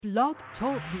Blog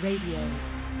Talk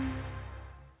Radio.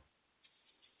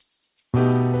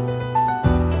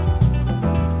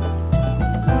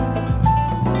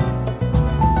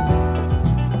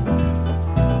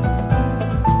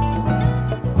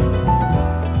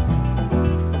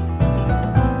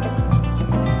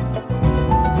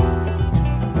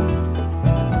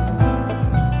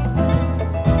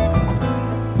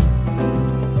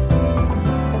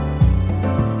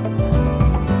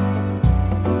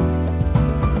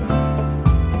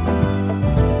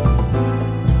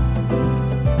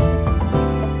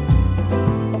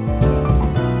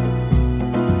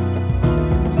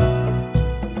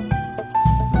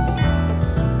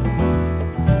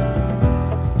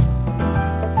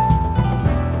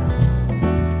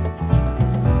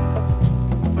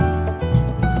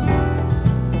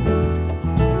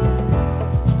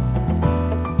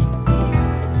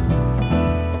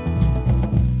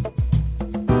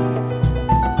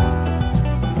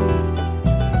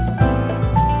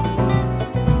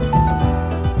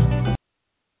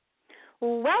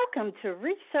 Welcome to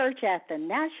Research at the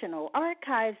National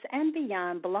Archives and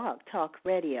Beyond Blog Talk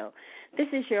Radio. This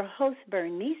is your host,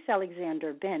 Bernice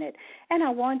Alexander Bennett, and I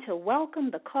want to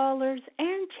welcome the callers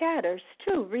and chatters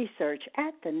to Research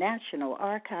at the National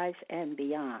Archives and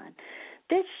Beyond.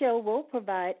 This show will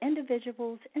provide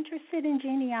individuals interested in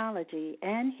genealogy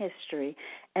and history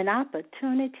an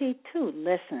opportunity to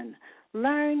listen,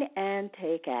 learn, and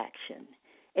take action.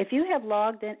 If you have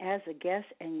logged in as a guest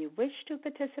and you wish to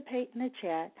participate in the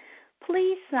chat,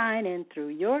 please sign in through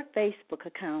your Facebook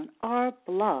account or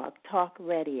Blog Talk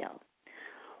Radio.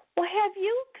 Or have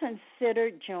you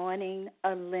considered joining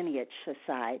a Lineage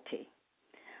society?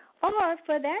 Or,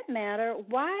 for that matter,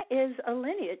 why is a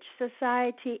Lineage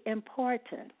society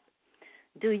important?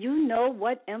 Do you know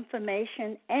what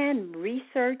information and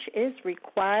research is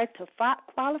required to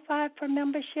qualify for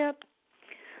membership?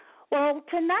 Well,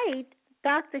 tonight,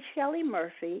 Dr. Shelley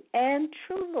Murphy and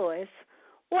True Lewis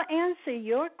will answer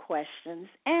your questions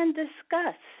and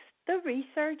discuss the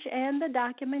research and the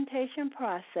documentation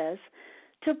process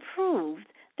to prove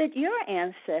that your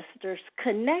ancestors'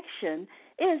 connection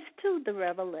is to the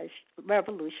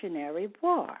Revolutionary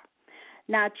War.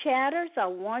 Now, chatters, I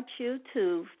want you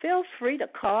to feel free to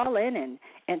call in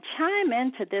and chime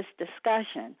into this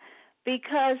discussion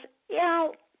because,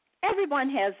 everyone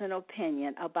has an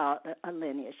opinion about a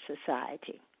lineage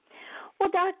society. Well,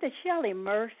 Dr. Shelley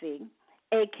Murphy,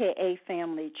 a.k.a.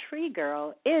 Family Tree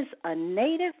Girl, is a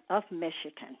native of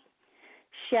Michigan.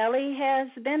 Shelley has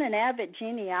been an avid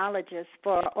genealogist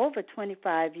for over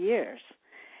 25 years,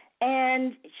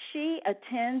 and she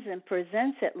attends and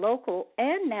presents at local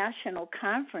and national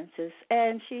conferences,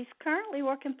 and she's currently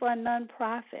working for a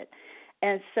nonprofit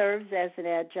and serves as an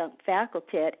adjunct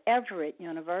faculty at Everett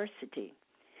University.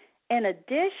 In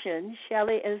addition,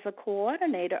 Shelley is a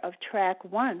coordinator of Track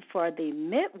 1 for the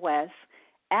Midwest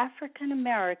African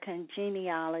American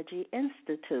Genealogy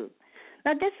Institute.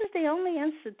 Now, this is the only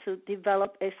institute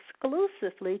developed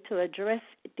exclusively to address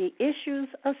the issues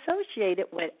associated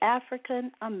with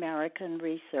African American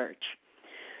research.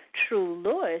 True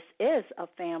Lewis is a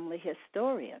family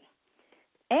historian,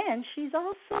 and she's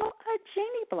also a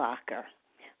gene blocker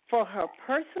for her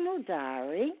personal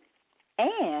diary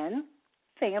and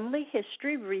family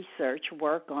history research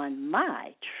work on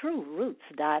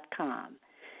mytrueroots.com.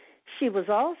 She was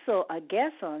also a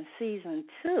guest on Season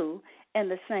 2 in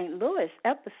the St. Louis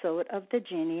episode of the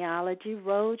Genealogy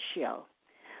Roadshow.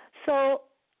 So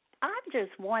I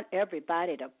just want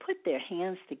everybody to put their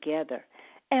hands together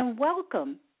and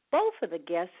welcome both of the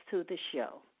guests to the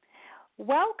show.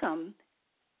 Welcome.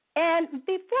 And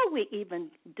before we even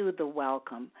do the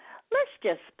welcome, let's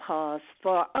just pause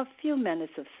for a few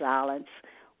minutes of silence.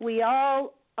 We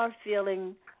all are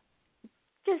feeling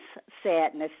just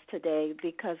sadness today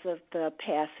because of the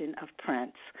passing of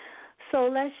Prince. So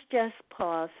let's just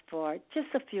pause for just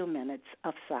a few minutes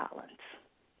of silence.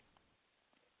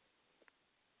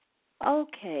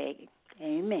 Okay.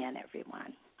 Amen,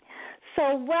 everyone.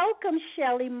 So welcome,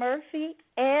 Shelley Murphy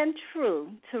and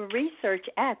True, to Research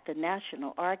at the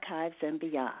National Archives and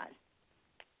Beyond.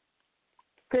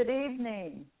 Good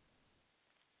evening.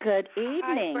 Good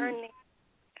evening.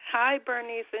 Hi,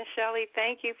 Bernice and Shelley.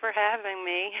 Thank you for having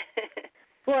me.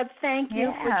 Well, thank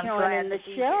you for joining the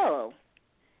show.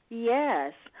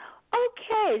 Yes.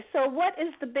 Okay, so what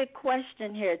is the big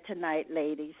question here tonight,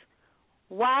 ladies?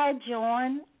 Why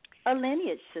join a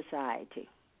lineage society?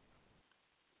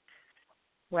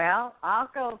 Well, I'll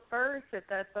go first if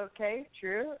that's okay,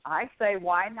 True. I say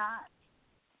why not?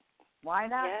 Why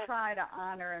not try to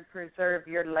honor and preserve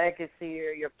your legacy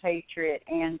or your patriot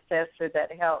ancestor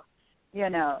that helped,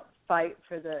 fight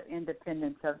for the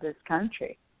independence of this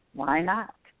country. Why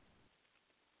not?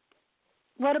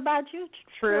 What about you,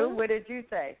 True? What did you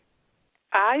say?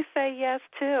 I say yes,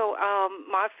 too.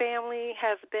 My family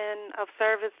has been of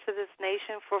service to this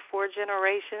nation for 4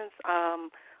 generations,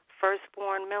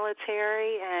 firstborn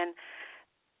military, and,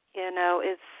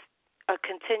 it's a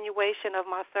continuation of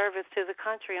my service to the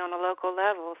country on a local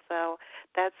level. So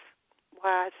that's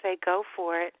why I say go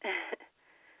for it.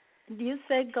 You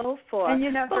say go for it.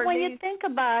 And, but when you think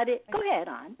about it, go ahead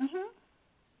on. Mm-hmm.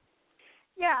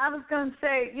 Yeah, I was going to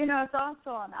say, it's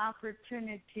also an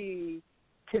opportunity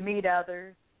to meet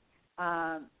others,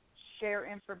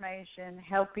 share information,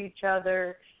 help each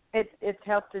other. It's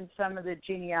helped in some of the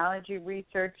genealogy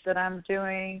research that I'm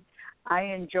doing. I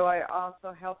enjoy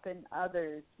also helping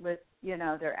others with,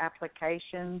 their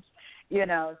applications,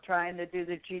 trying to do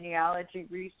the genealogy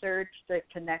research to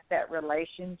connect that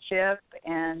relationship.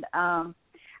 And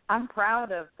I'm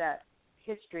proud of that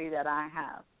history that I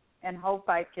have and hope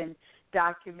I can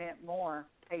document more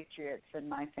patriots in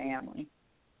my family.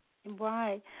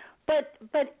 Right. But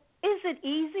is it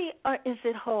easy or is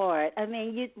it hard? I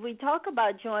mean, we talk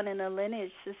about joining a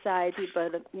Lineage society,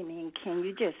 but, can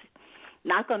you just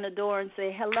knock on the door and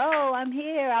say, hello, I'm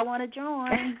here, I want to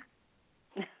join?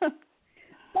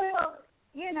 Well,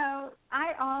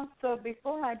 I also,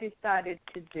 before I decided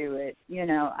to do it,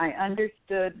 I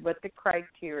understood what the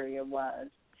criteria was.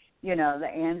 The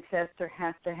ancestor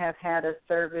has to have had a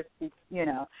service,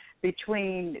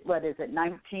 between, April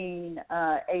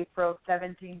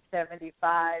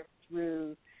 1775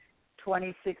 through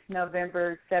 26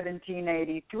 November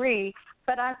 1783.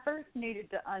 But I first needed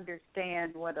to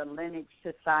understand what a lineage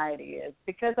society is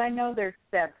because I know there's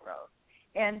several.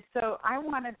 And so I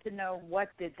wanted to know what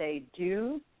did they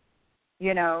do,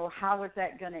 how is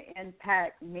that going to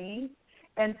impact me?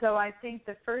 And so I think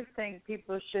the first thing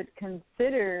people should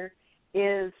consider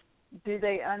is, do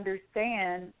they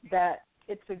understand that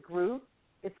it's a group,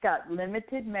 it's got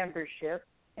limited membership,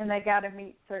 and they got to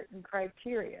meet certain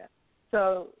criteria.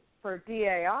 So for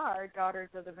DAR, Daughters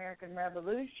of the American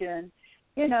Revolution,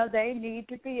 they need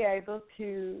to be able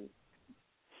to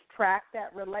track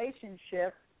that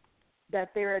relationship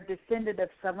that they're a descendant of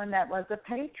someone that was a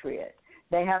patriot.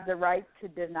 They have the right to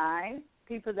deny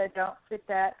people that don't fit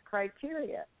that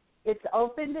criteria. It's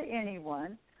open to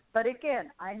anyone, but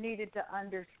again, I needed to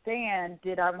understand,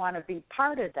 did I want to be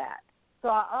part of that? So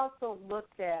I also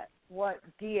looked at what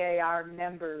DAR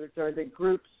members or the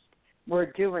groups were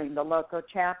doing, the local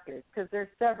chapters, because there's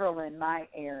several in my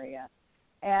area.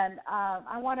 And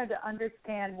I wanted to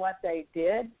understand what they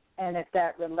did and if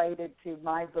that related to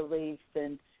my beliefs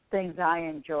and things I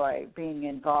enjoy being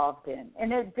involved in.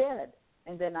 And it did.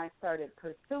 And then I started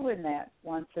pursuing that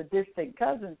once a distant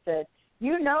cousin said,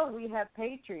 we have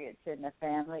patriots in the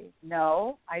family.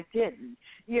 No, I didn't,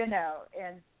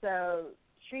 And so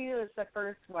she was the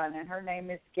first one, and her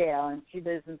name is Gail, and she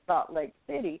lives in Salt Lake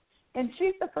City. And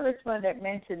she's the first one that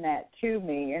mentioned that to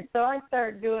me. And so I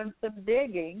started doing some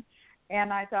digging,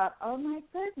 and I thought, oh, my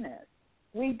goodness,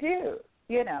 we do,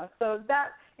 So that,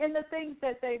 and the things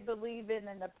that they believe in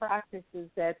and the practices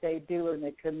that they do in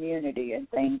the community and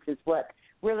things is what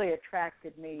really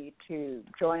attracted me to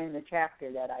joining the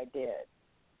chapter that I did.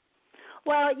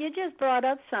 Well, you just brought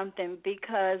up something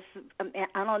because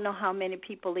I don't know how many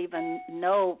people even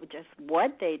know just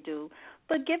what they do,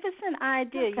 but give us an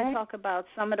idea. Okay. You talk about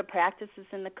some of the practices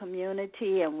in the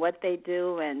community and what they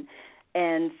do and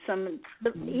some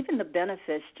even the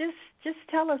benefits. Just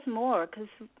tell us more because,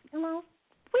 we don't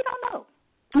know.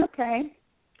 Okay.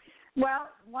 Well,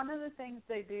 one of the things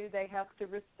they do, they help to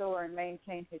restore and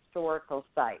maintain historical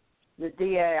sites. The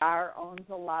DAR owns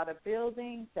a lot of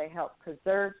buildings. They help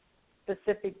preserve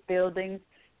specific buildings.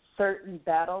 Certain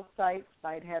battle sites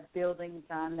might have buildings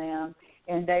on them,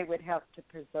 and they would help to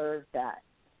preserve that.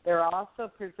 They're also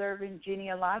preserving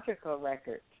genealogical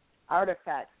records,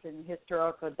 artifacts, and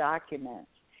historical documents.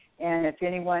 And if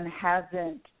anyone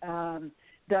hasn't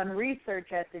done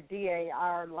research at the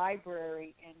DAR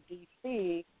library in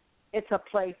D.C., it's a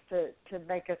place to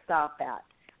make a stop at.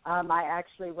 I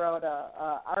actually wrote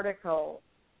a article,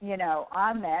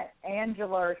 on that.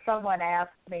 Angela or someone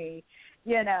asked me,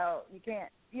 you can't,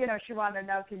 she wanted to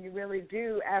know, can you really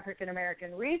do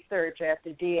African-American research at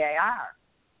the DAR?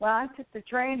 Well, I took the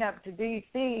train up to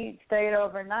D.C., stayed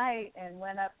overnight, and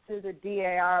went up to the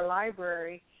DAR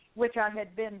library, which I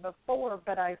had been before,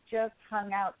 but I just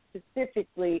hung out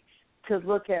specifically to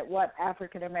look at what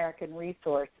African-American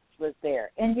resources was there.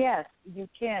 And, yes, you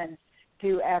can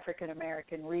do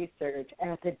African-American research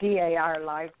at the DAR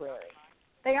library.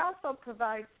 They also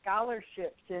provide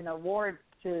scholarships and awards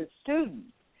to students.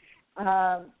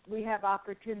 We have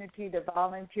opportunity to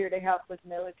volunteer to help with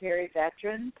military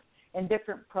veterans in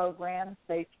different programs.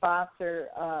 They sponsor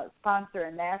a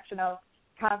National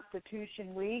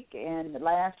Constitution Week, and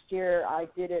last year I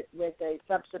did it with a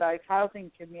subsidized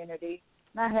housing community,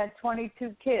 and I had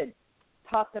 22 kids,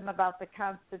 taught them about the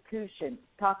Constitution,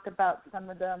 talked about some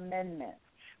of the amendments,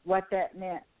 what that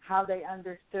meant, how they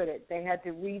understood it. They had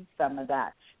to read some of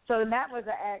that. So that was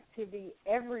an activity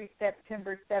every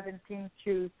September 17th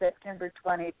to September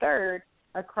 23rd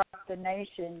across the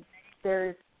nation.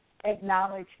 There's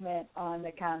acknowledgement on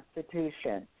the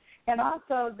Constitution. And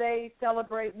also they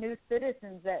celebrate new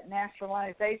citizens at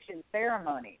nationalization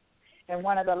ceremonies. And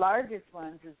one of the largest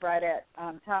ones is right at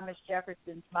Thomas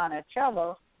Jefferson's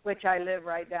Monticello, which I live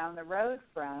right down the road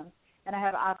from. And I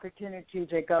have opportunity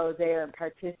to go there and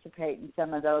participate in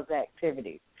some of those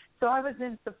activities. So I was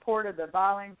in support of the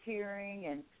volunteering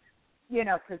and,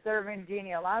 preserving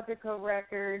genealogical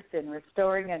records and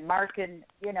restoring and marking,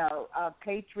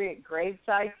 patriot grave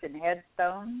sites and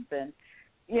headstones. And,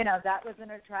 that was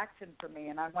an attraction for me,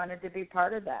 and I wanted to be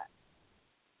part of that.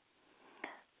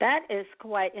 That is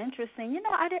quite interesting.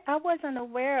 I wasn't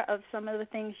aware of some of the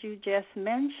things you just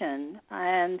mentioned,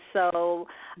 and so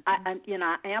I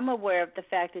am aware of the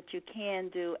fact that you can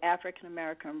do African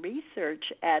American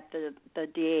research at the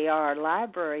DAR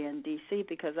library in D.C.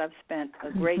 because I've spent a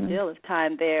great deal of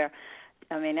time there.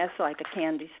 I mean, that's like a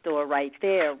candy store right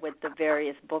there with the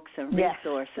various books and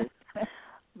resources. Yes.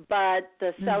 But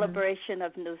the celebration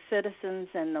of new citizens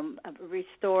and the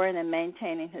restoring and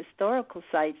maintaining historical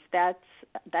sites, that's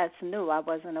new. I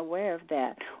wasn't aware of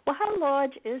that. Well, how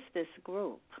large is this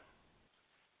group?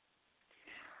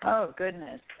 Oh,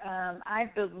 goodness.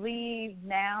 I believe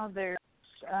now there's,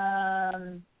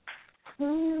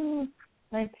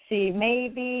 let's see,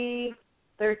 maybe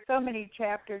there's so many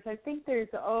chapters. I think there's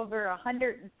over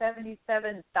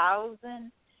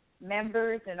 177,000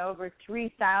 members and over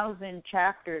 3,000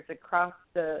 chapters across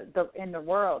in the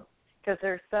world, because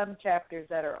there's some chapters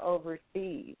that are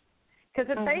overseas. Because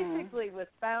it basically was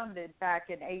founded back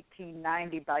in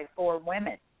 1890 by 4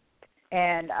 women,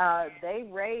 and they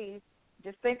raised.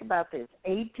 Just think about this: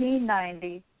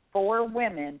 1890, 4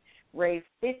 women raised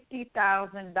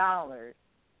 $50,000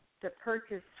 to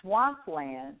purchase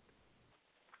swampland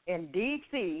in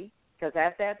D.C. Because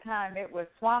at that time it was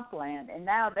swampland, and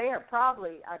now they are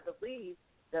probably, I believe,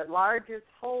 the largest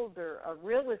holder of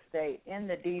real estate in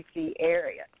the D.C.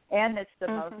 area, and it's the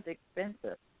most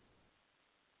expensive.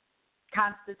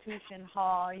 Constitution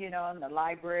Hall, and the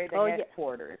library, the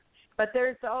headquarters. Yeah. But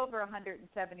there's over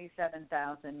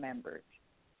 177,000 members.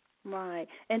 Right.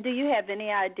 And do you have any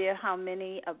idea how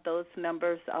many of those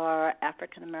members are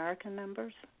African American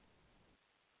members?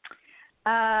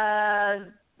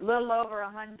 A little over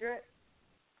 100.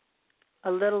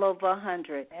 A little over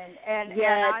 100. And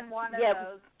I'm one of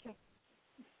those.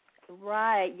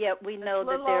 Right. Yeah, we know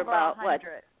that there are about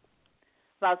 100.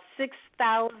 About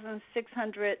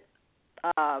 6,600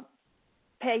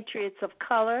 patriots of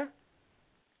color.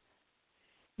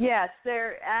 Yes,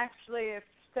 there actually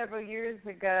several years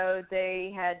ago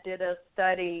they did a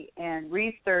study and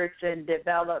research and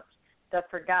developed the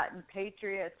Forgotten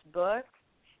Patriots book,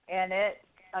 and it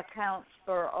accounts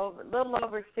for a little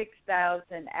over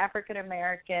 6,000 African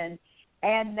American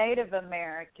and Native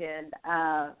American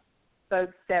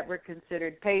folks that were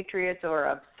considered patriots or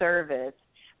of service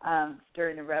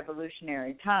during the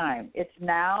Revolutionary time. It's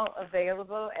now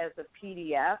available as a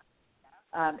PDF.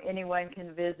 Anyone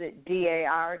can visit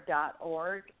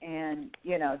dar.org and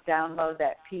download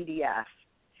that PDF.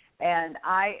 And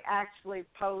I actually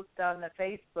post on the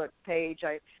Facebook page.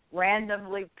 I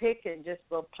randomly pick and just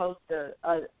will post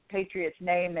a patriot's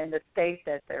name and the state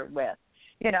that they're with.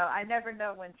 I never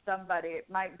know when it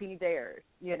might be theirs.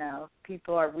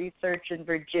 People are researching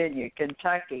Virginia,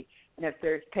 Kentucky, and if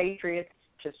there's patriots,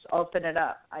 just open it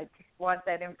up. I just want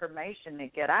that information to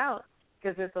get out,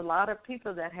 because there's a lot of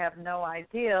people that have no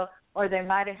idea, or they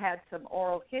might have had some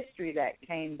oral history that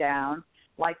came down,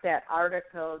 like that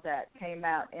article that came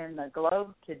out in the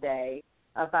Globe today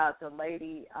about the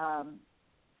lady,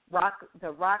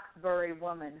 the Roxbury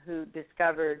woman who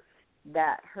discovered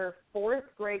that her 4th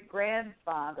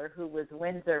great-grandfather, who was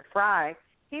Windsor Fry,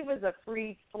 he was a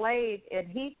freed slave, and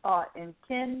he fought in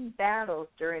 10 battles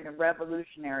during the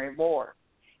Revolutionary War.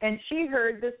 And she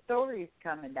heard the stories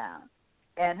coming down.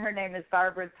 And her name is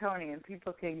Barbara Tony, and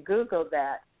people can Google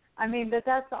that. I mean, but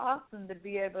that's awesome to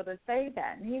be able to say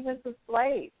that. And he was a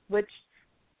slave, which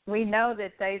we know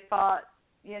that they fought,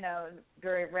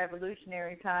 during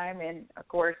Revolutionary time and, of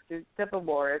course, through Civil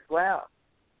War as well.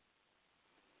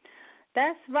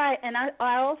 That's right, and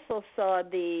I also saw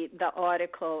the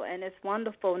article, and it's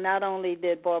wonderful. Not only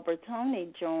did Barbara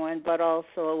Tony join, but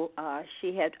also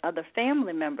she had other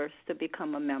family members to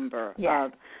become a member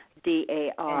of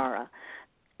DAR.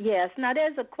 Yes. Now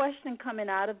there's a question coming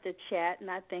out of the chat, and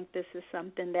I think this is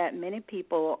something that many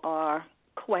people are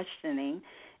questioning.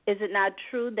 Is it not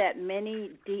true that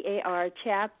many DAR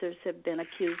chapters have been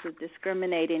accused of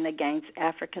discriminating against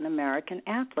African American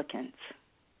applicants?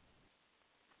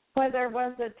 Well, there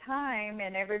was a time,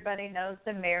 and everybody knows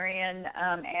the Marian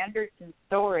Anderson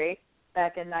story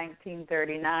back in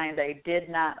 1939. They did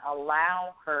not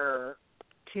allow her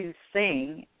to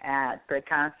sing at the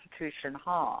Constitution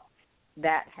Hall.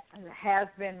 That has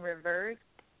been reversed,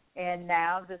 and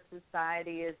now the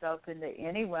society is open to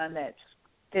anyone that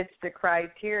fits the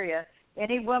criteria.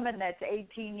 Any woman that's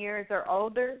 18 years or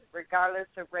older, regardless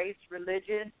of race,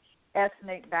 religion,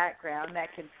 ethnic background,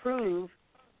 that can prove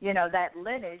that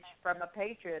lineage from a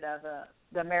patriot of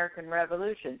the American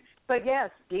Revolution. But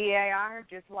yes, DAR,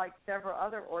 just like several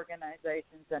other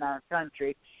organizations in our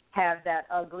country, have that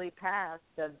ugly past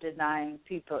of denying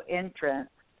people entrance,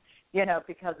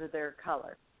 because of their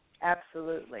color.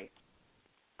 Absolutely.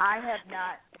 I have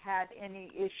not had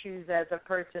any issues as a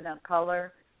person of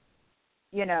color,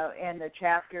 in the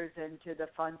chapters and to the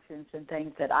functions and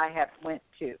things that I have went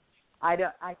to.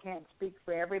 I can't speak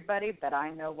for everybody, but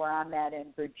I know where I'm at in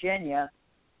Virginia.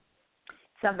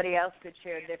 Somebody else could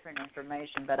share different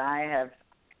information, but I have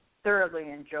thoroughly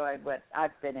enjoyed what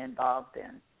I've been involved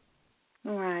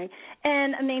in. Right.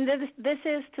 And, I mean, this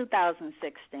is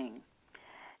 2016.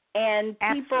 And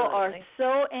people are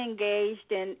so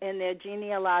engaged in their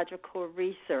genealogical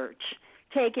research,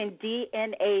 taking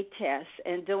DNA tests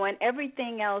and doing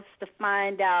everything else to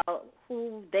find out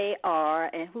who they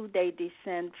are and who they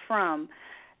descend from,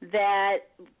 that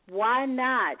why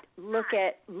not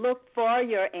look for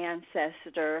your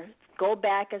ancestor, go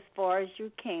back as far as you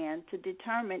can to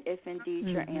determine if indeed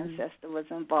your ancestor was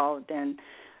involved in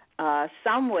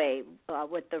some way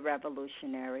with the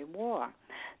Revolutionary War.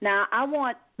 Now, I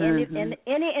want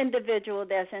any individual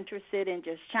that's interested in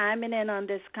just chiming in on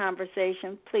this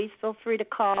conversation, please feel free to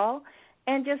call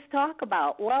and just talk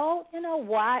about,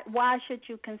 why should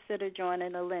you consider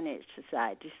joining the Lineage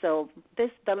Society? So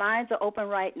the lines are open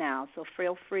right now, so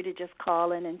feel free to just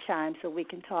call in and chime so we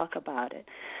can talk about it.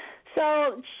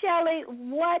 So, Shelley,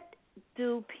 what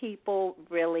do people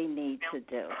really need to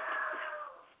do?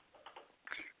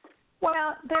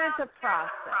 Well, there's a process,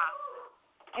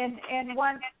 and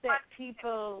once that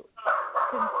people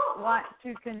want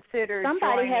to consider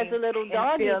somebody joining, has a little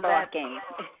doggy barking.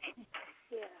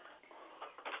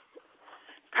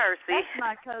 Percy. That's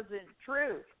my cousin,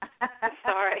 True.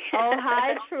 Sorry. Oh,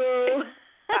 hi, True.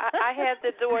 I had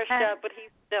the door shut, but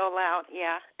he's still out.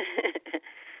 Yeah.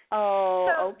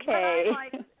 Oh, okay.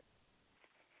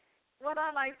 What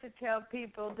I like to tell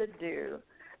people to do.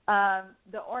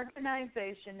 The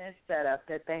organization is set up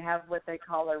that they have what they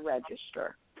call a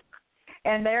register,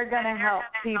 and they're going to help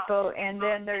people. And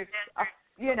then there's,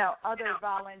 other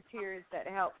volunteers that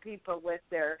help people with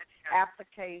their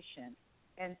application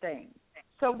and things.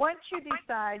 So once you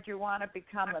decide you want to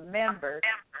become a member,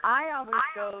 I always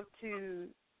go to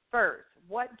first,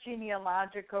 what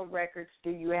genealogical records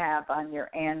do you have on your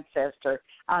ancestor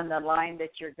on the line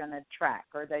that you're going to track,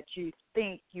 or that you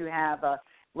think you have a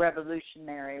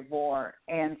Revolutionary War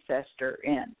ancestor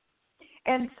in?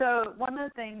 And so one of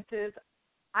the things is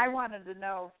I wanted to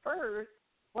know first,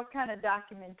 what kind of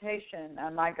documentation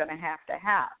am I going to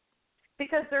have?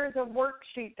 Because there's a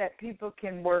worksheet that people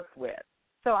can work with.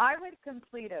 So I would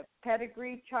complete a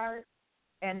pedigree chart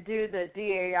and do the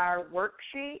DAR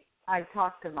worksheet. I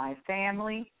talk to my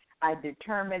family. I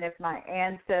determine if my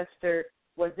ancestor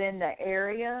was in the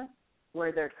area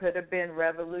where there could have been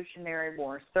Revolutionary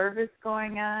War service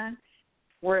going on.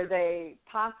 Were they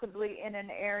possibly in an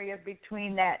area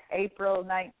between that April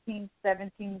 19,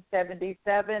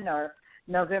 1777 or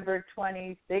November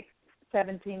 26,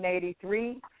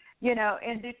 1783,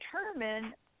 and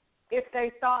determine if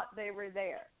they thought they were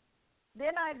there.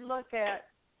 Then I'd look at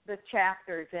the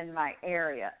chapters in my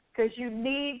area, because you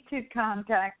need to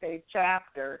contact a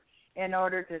chapter in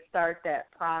order to start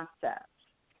that process.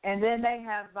 And then they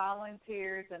have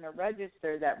volunteers and a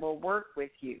register that will work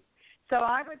with you. So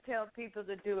I would tell people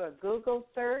to do a Google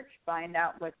search, find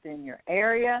out what's in your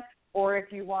area, or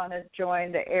if you want to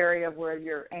join the area where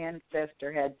your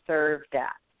ancestor had served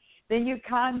at. Then you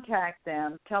contact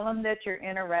them, tell them that you're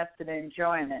interested in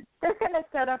joining. They're going to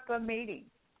set up a meeting.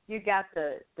 You got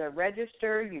the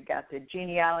register, you got the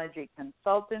genealogy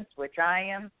consultants, which I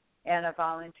am, and a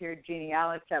volunteer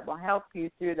genealogist that will help you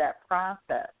through that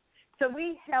process. So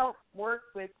we help work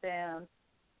with them,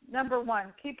 number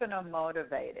one, keeping them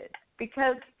motivated,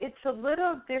 because it's a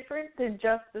little different than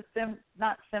just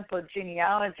not simple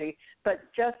genealogy, but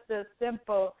just a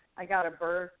simple, I got a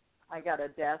birth, I got a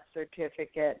death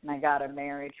certificate, and I got a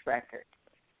marriage record.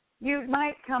 You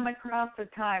might come across a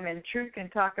time, and True can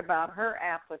talk about her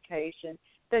application,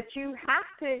 that you have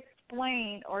to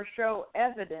explain or show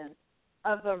evidence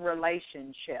of a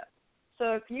relationship.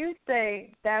 So if you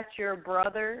say that's your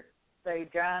brother, say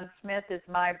John Smith is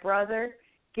my brother,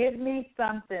 give me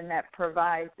something that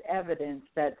provides evidence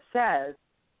that says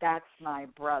that's my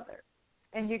brother.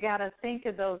 And you got to think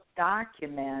of those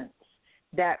documents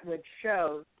that would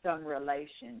show some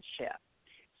relationship.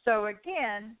 So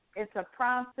again, it's a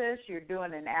process. You're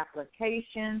doing an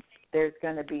application. There's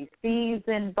going to be fees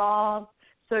involved.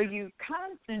 So you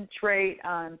concentrate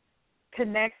on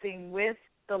connecting with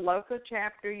the local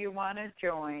chapter you want to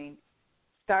join,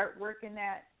 start working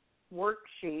that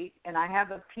worksheet, and I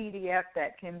have a PDF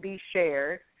that can be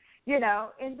shared, and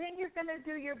then you're going to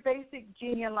do your basic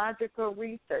genealogical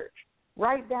research.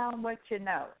 Write down what you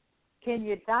know. Can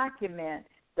you document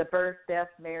the birth, death,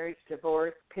 marriage,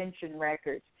 divorce, pension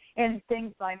records, and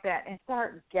things like that, and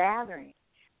start gathering,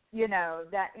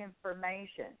 that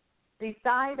information.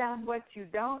 Decide on what you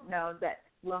don't know that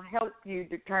will help you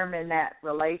determine that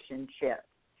relationship.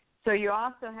 So you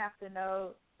also have to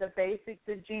know the basics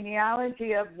of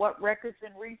genealogy of what records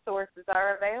and resources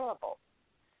are available,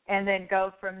 and then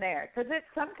go from there. Because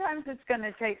sometimes it's going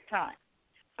to take time,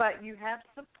 but you have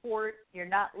support. You're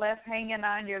not left hanging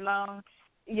on your alone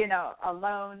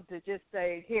to just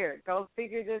say, here, go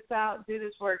figure this out, do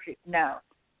this worksheet. No,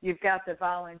 you've got the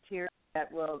volunteers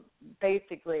that will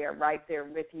basically are right there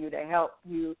with you to help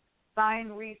you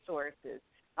find resources.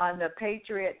 On the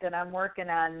Patriot that I'm working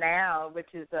on now,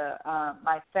 which is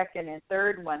my second and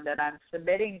third one that I'm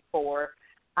submitting for,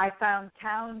 I found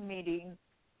town meeting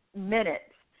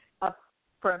minutes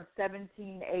from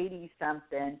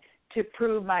 1780-something to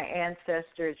prove my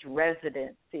ancestor's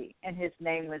residency, and his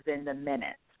name was in the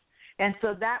minutes. And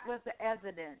so that was the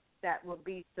evidence that will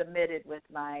be submitted with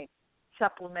my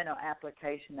supplemental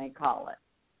application, they call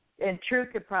it. And True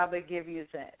could probably give you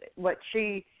what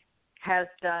she has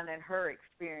done in her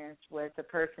experience with the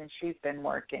person she's been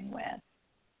working with.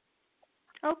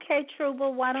 Okay, True.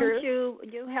 Well, why don't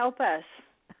you help us?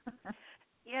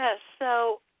 Yes.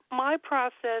 So my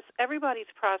process, everybody's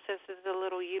process is a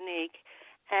little unique,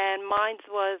 and mine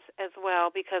was as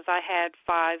well, because I had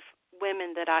 5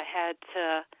 women that I had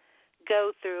to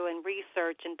go through and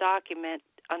research and document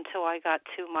until I got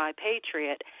to my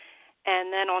Patriot.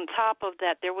 And then on top of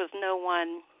that, there was no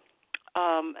one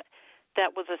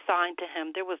that was assigned to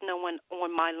him. There was no one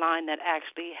on my line that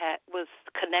actually was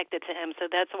connected to him.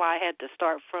 So that's why I had to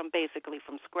start basically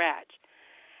from scratch.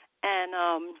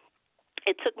 And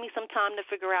it took me some time to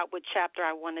figure out what chapter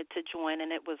I wanted to join,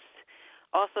 and it was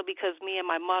also because me and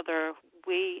my mother,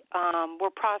 we're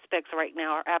prospects right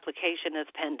now. Our application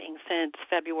is pending since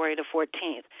February the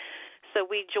 14th. So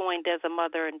we joined as a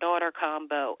mother and daughter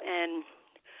combo, and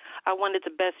I wanted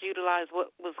to best utilize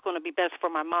what was going to be best for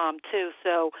my mom, too.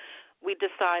 So we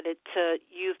decided to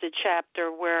use the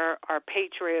chapter where our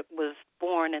Patriot was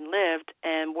born and lived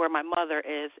and where my mother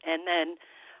is, and then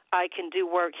I can do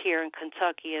work here in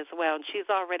Kentucky as well. And she's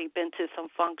already been to some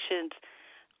functions,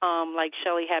 like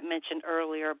Shelley had mentioned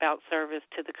earlier, about service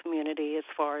to the community, as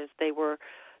far as they were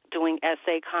doing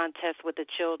essay contests with the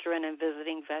children and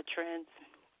visiting veterans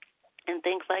and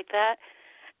things like that.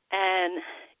 And,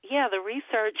 yeah, the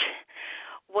research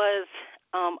was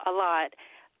a lot,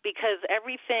 because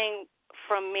everything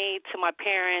from me to my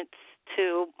parents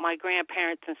to my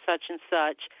grandparents and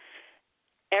such,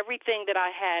 everything that I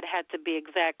had to be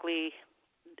exactly,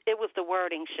 it was the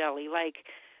wording, Shelley. Like,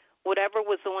 whatever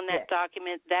was on that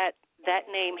document, that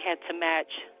name had to match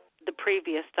the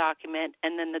previous document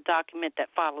and then the document that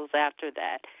follows after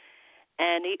that.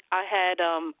 And I had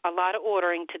a lot of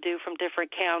ordering to do from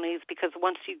different counties, because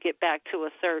once you get back to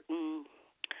a certain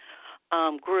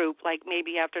group, like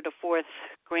maybe after the 4th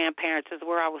grandparents is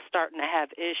where I was starting to have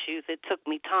issues. It took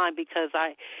me time because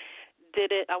I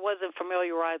wasn't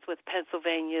familiarized with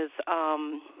Pennsylvania's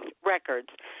records.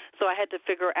 So I had to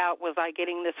figure out, was I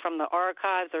getting this from the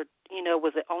archives, or,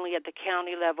 was it only at the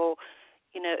county level?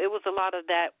 It was a lot of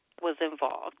that was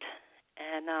involved.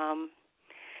 And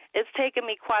it's taken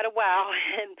me quite a while,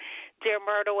 and Dear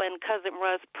Myrtle and Cousin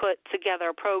Russ put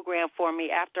together a program for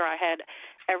me after I had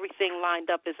everything lined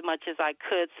up as much as I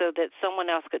could, so that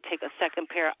someone else could take a second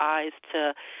pair of eyes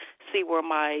to see where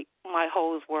my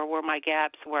holes were, where my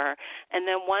gaps were. And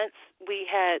then once we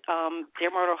had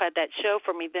Dear Myrtle had that show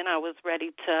for me, then I was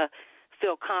ready to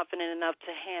feel confident enough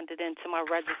to hand it into my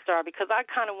registrar because I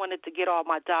kind of wanted to get all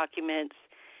my documents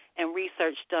and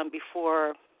research done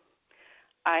before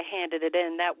I handed it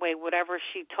in. That way, whatever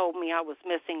she told me I was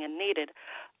missing and needed,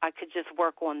 I could just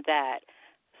work on that.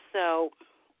 So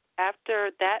after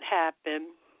that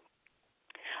happened,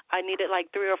 I needed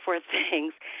like 3 or 4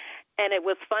 things. And it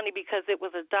was funny because it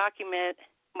was a document.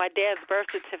 My dad's birth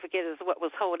certificate is what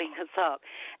was holding us up.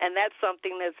 And that's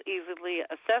something that's easily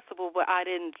accessible, but I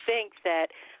didn't think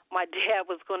that my dad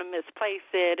was going to misplace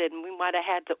it and we might have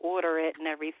had to order it and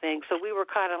everything. So we were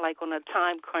kind of like on a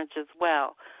time crunch as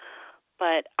well.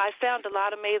 But I found a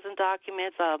lot of amazing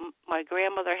documents. My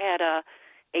grandmother had a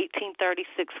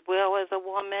 1836 will as a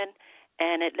woman,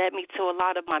 and it led me to a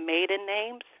lot of my maiden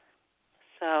names.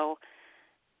 So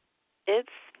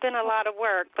it's been a lot of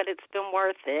work, but it's been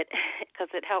worth it because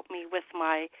it helped me with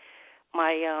my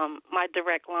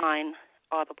direct line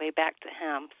all the way back to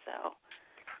him. So.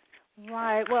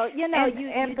 Right. Well, you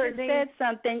just said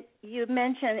something. You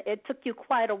mentioned it took you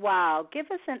quite a while.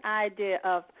 Give us an idea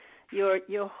of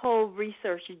your whole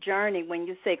research journey when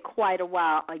you say quite a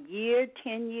while. A year,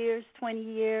 10 years, 20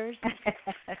 years?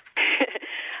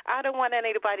 I don't want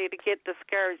anybody to get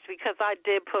discouraged because I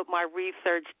did put my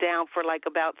research down for like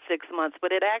about 6 months,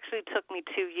 but it actually took me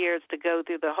 2 years to go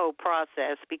through the whole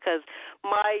process because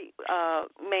my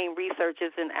main research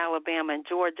is in Alabama and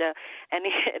Georgia, and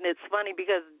it's funny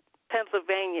because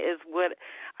Pennsylvania is what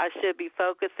I should be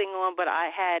focusing on, but I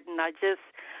hadn't. I just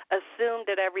assumed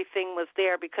that everything was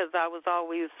there because I was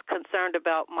always concerned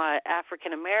about my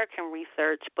African-American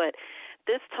research, but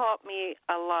this taught me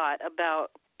a lot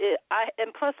about it.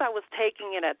 And plus I was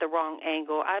taking it at the wrong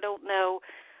angle. I don't know,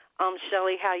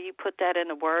 Shelley, how you put that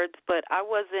into words, but I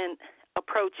wasn't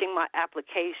approaching my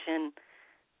application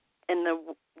in the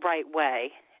right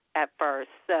way at first.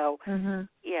 So,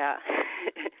 yeah.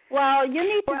 Well, you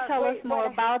need to tell us more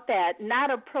about that, not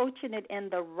approaching it in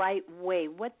the right way.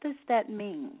 What does that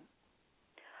mean?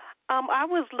 I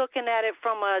was looking at it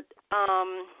from I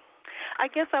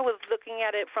was looking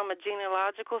at it from a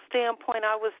genealogical standpoint.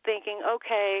 I was thinking,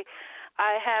 okay,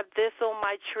 I have this on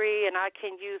my tree and I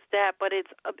can use that, but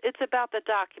it's about the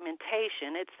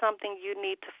documentation. It's something you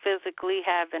need to physically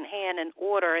have in hand in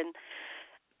order, and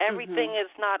everything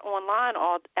is not online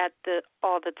all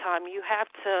the time. You have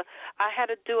to. I had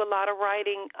to do a lot of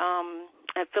writing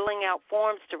and filling out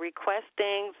forms to request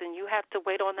things, and you have to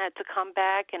wait on that to come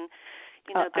back. And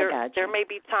there may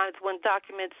be times when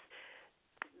documents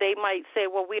they might say,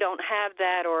 well, we don't have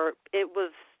that, or it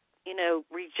was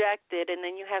rejected, and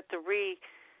then you have to redo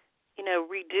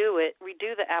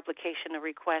the application to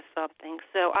request something.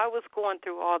 So I was going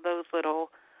through all those little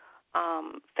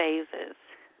phases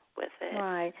with it.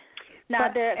 Right.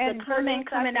 Now, the comment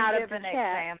coming out of the chat.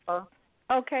 Example.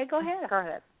 Okay, go ahead. Go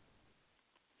ahead.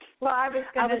 Well, I was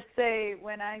going to say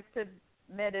when I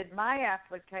submitted my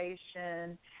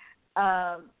application,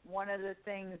 one of the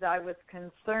things I was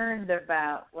concerned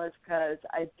about was because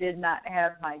I did not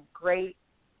have my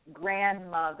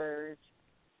great-grandmother's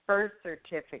birth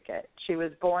certificate. She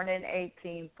was born in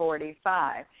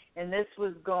 1845, and this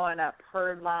was going up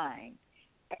her line.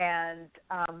 And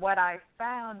what I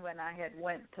found when I had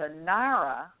went to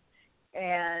NARA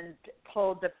and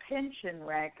pulled the pension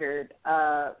record,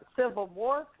 Civil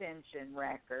War pension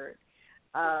record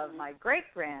of my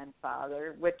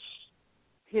great-grandfather, which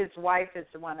his wife is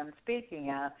the one I'm speaking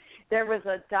of, there was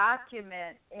a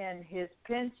document in his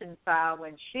pension file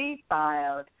when she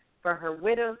filed for her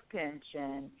widow's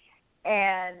pension,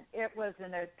 and it was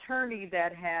an attorney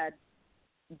that had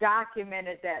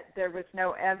documented that there was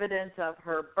no evidence of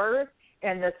her birth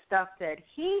and the stuff that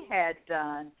he had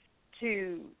done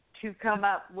to come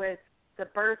up with the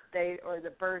birth date or the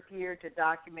birth year to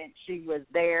document she was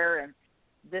there and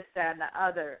this, that, and the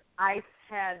other. I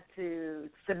had to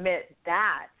submit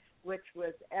that, which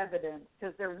was evidence,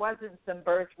 because there wasn't some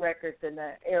birth records in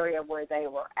the area where they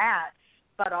were at,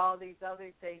 but all these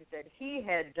other things that he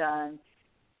had done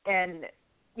and,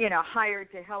 hired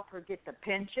to help her get the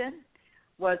pension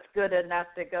was good enough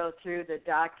to go through the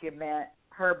document,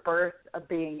 her birth of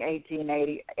being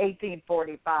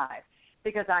 1845,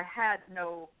 because I had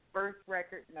no birth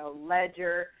record, no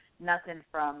ledger, nothing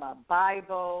from a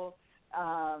Bible,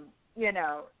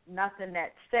 nothing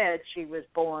that said she was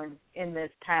born in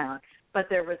this town. But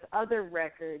there was other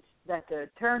records that the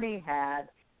attorney had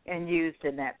and used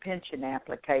in that pension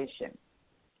application.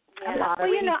 Well,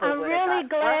 I'm really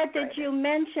glad that you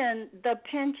mentioned the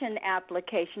pension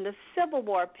application, the Civil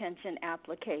War pension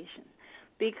application,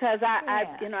 because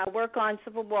I work on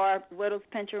Civil War widows'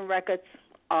 pension records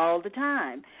all the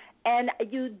time, And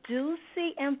you do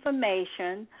see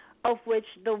information of which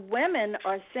the women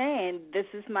are saying, this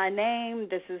is my name,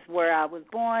 this is where I was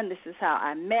born, this is how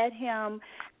I met him,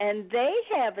 and they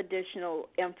have additional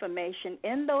information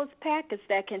in those packets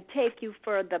that can take you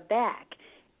further back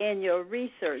in your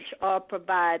research or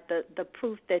provide the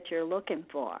proof that you're looking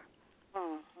for.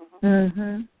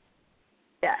 Mhm.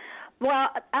 Yeah. Well,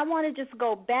 I want to just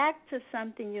go back to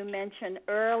something you mentioned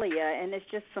earlier, and it's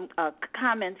just some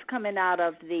comments coming out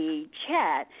of the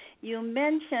chat. You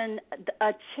mentioned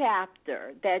a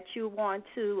chapter that you want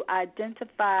to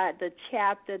identify the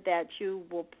chapter that you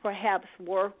will perhaps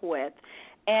work with.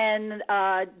 And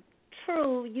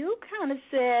True, you kind of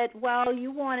said, well,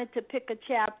 you wanted to pick a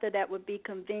chapter that would be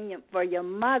convenient for your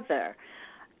mother.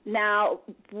 Now,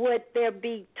 would there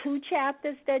be 2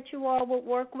 chapters that you all would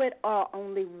work with, or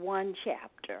only 1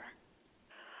 chapter?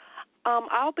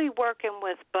 I'll be working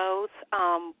with both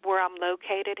where I'm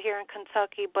located here in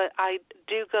Kentucky, but I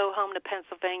do go home to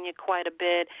Pennsylvania quite a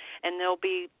bit, and there'll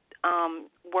be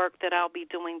work that I'll be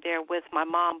doing there with my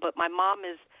mom. But my mom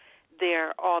is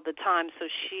there all the time, so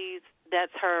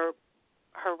that's her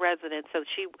residence, so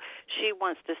she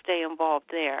wants to stay involved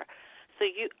there. So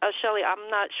you, Shelley,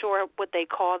 I'm not sure what they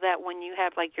call that when you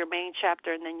have like your main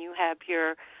chapter and then you have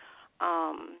your,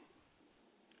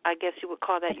 I guess you would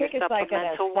call that your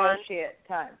supplemental one. I think it's like an associate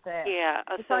type thing. Yeah,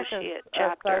 associate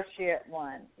chapter. Associate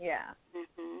one, yeah.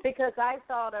 Mm-hmm. Because I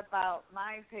thought about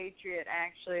my patriot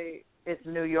actually is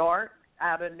New York,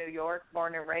 out of New York,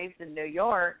 born and raised in New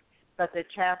York, but the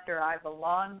chapter I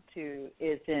belong to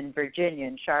is in Virginia,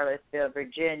 in Charlottesville,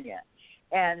 Virginia.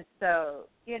 And so,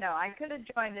 I could have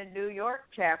joined the New York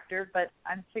chapter, but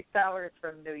I'm 6 hours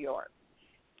from New York.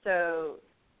 So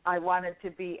I wanted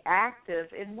to be active.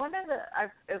 And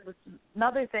it was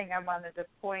another thing I wanted to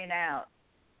point out,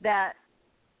 that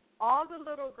all the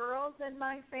little girls in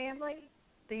my family,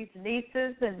 these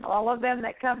nieces and all of them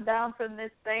that come down from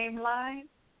this same line,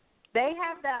 they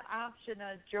have that option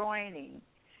of joining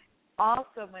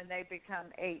also when they become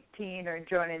 18 or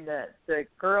joining the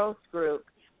girls group.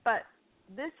 But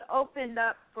this opened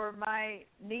up for my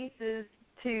nieces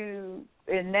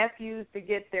and nephews to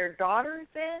get their daughters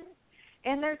in.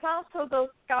 And there's also those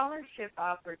scholarship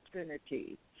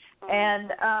opportunities. Mm-hmm.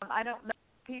 And I don't know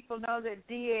if people know that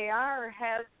DAR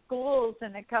has schools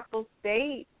in a couple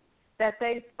states that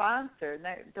they sponsor.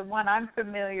 The one I'm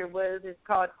familiar with is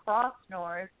called Cross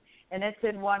North, and it's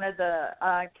in one of the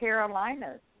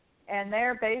Carolinas. And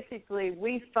they're basically,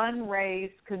 we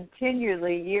fundraise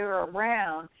continually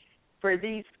year-round for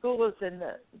these schools. And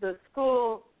the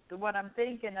school, the one I'm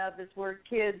thinking of, is where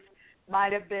kids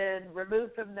might have been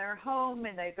removed from their home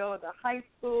and they go to high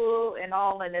school and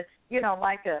all, and it's,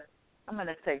 like I'm going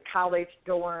to say college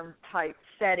dorm type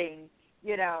setting,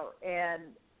 and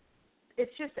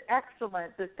it's just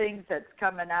excellent, the things that's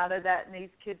coming out of that, and these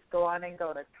kids go on and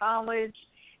go to college.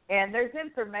 And there's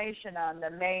information on the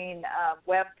main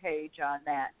web page on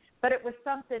that. But it was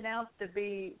something else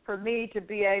for me to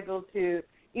be able to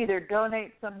either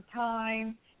donate some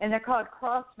time, and they're called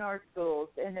Cross North Schools,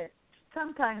 and it's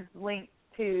sometimes linked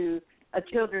to a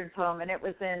children's home, and it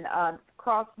was in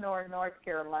Cross North, North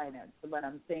Carolina, is what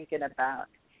I'm thinking about.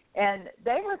 And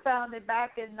they were founded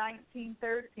back in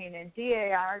 1913, and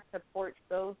DAR supports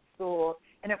those schools,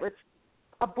 and it was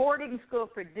a boarding school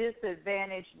for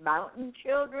disadvantaged mountain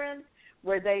children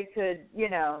where they could,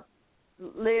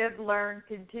 live, learn,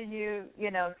 continue,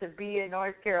 to be in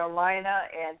North Carolina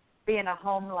and be in a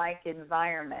home-like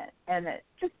environment. And it's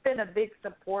just been a big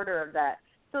supporter of that.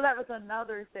 So that was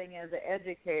another thing as an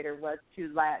educator, was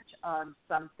to latch on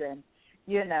something,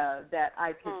 that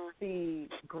I could see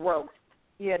growth,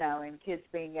 in kids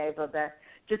being able to,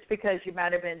 just because you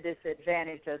might have been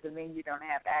disadvantaged doesn't mean you don't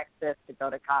have access to go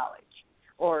to college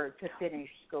or to finish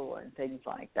school and things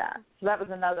like that. So that was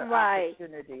another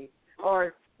opportunity.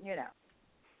 Or,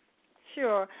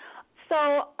 Sure.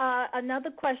 So another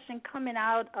question coming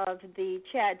out of the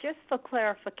chat, just for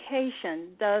clarification,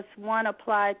 does one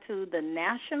apply to the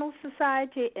National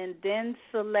Society and then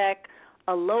select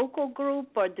a local group,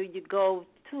 or do you go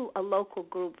to a local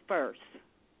group first?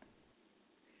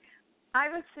 I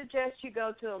would suggest you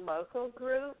go to a local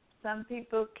group. Some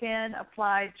people can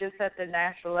apply just at the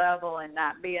national level and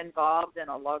not be involved in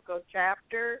a local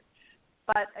chapter.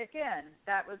 But, again,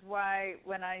 that was why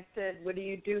when I said, what do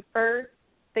you do first?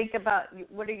 Think about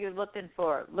what are you looking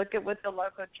for. Look at what the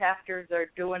local chapters are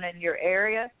doing in your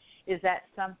area. Is that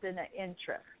something of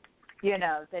interest,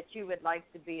 that you would like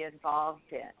to be involved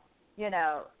in?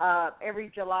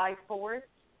 Every July 4th,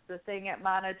 the thing at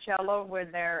Monticello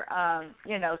when they're,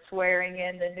 swearing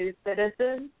in the new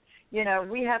citizens,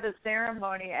 we have a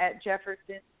ceremony at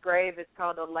Jefferson's grave. It's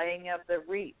called a laying of the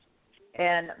wreath.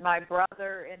 And my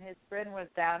brother and his friend was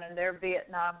down, and they're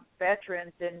Vietnam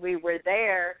veterans, and we were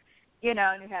there,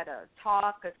 and you had a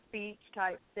speech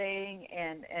type thing,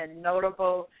 and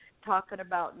talking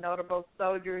about notable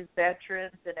soldiers,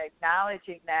 veterans, and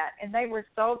acknowledging that. And they were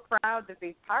so proud to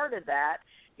be part of that,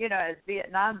 as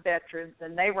Vietnam veterans,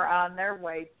 and they were on their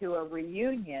way to a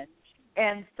reunion.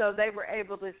 And so they were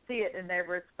able to see it, and there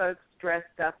were folks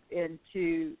dressed up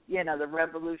into, the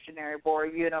Revolutionary War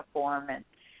uniform.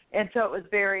 And so it was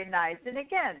very nice. And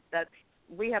again,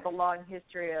 we have a long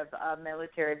history of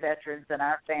military veterans in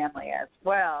our family as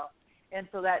well. And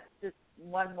so that's just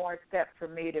one more step for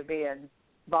me to be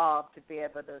involved, to be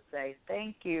able to say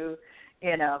thank you,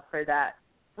 for that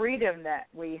freedom that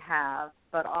we have,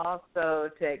 but also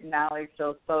to acknowledge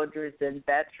those soldiers and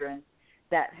veterans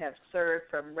that have served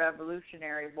from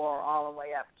Revolutionary War all the way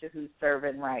up to who's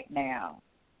serving right now.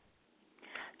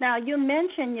 Now, you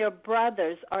mentioned your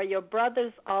brothers. Are your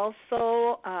brothers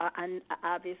also, and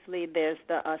obviously there's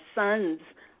the Sons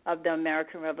of the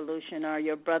American Revolution. Are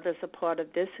your brothers a part of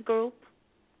this group?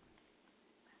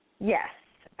 Yes.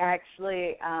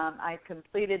 Actually, I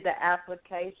completed the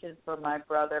application for my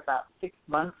brother about 6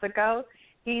 months ago.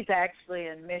 He's actually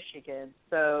in Michigan,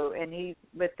 and he's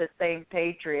with the same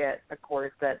Patriot, of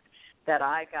course, that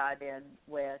I got in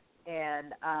with.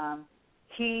 And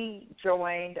he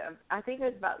joined, I think it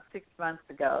was about 6 months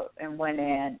ago, and went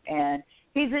in. And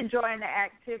he's enjoying the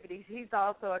activities. He's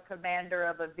also a commander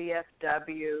of a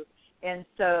VFW. And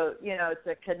so, it's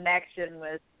a connection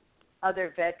with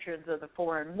other veterans of the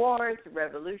foreign wars, the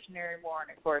Revolutionary War,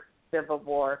 and, of course, Civil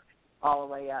War, all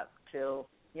the way up to,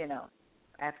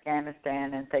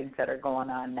 Afghanistan and things that are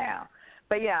going on now.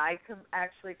 But, yeah, I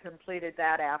actually completed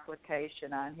that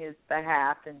application on his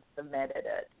behalf and submitted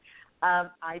it.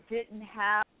 I didn't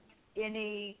have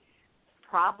any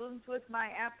problems with my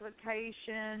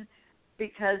application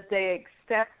because they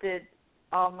accepted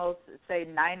almost, say,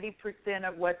 90%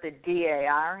 of what the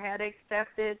DAR had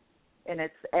accepted, and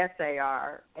it's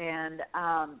SAR. And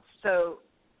so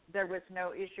there was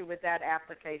no issue with that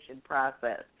application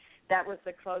process. That was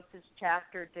the closest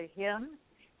chapter to him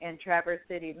in Traverse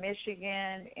City,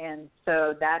 Michigan, and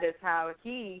so that is how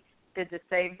he did the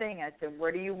same thing. I said,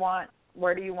 where do you want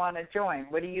to join?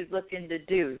 What are you looking to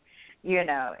do?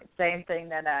 Same thing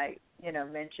that I,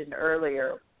 mentioned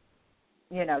earlier.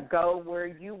 Go where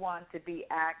you want to be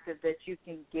active, that you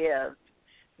can give,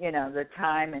 the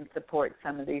time and support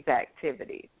some of these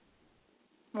activities.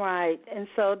 Right. And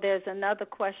so there's another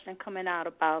question coming out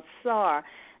about SAR.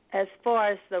 As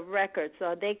far as the records,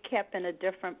 are they kept in a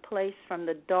different place from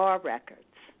the DAR records?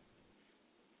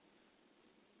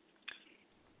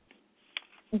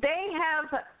 They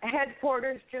have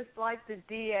headquarters just like the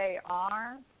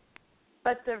DAR,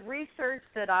 but the research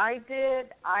that I did,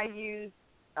 I used,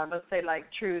 I must say, like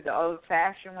true, the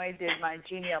old-fashioned way, did my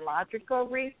genealogical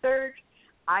research.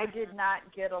 I did not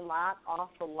get a lot off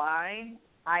the line.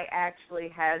 I actually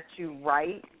had to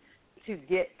write to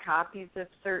get copies of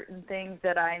certain things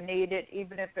that I needed,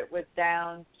 even if it was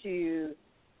down to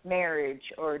marriage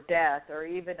or death or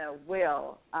even a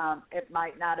will. It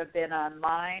might not have been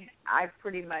online. I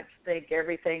pretty much think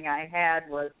everything I had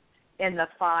was in the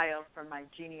file from my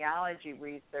genealogy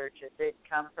research. It didn't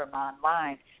come from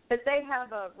online. But they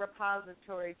have a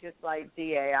repository just like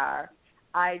DAR.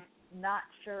 I'm not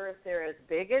sure if they're as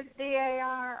big as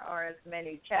DAR or as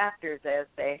many chapters as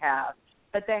they have,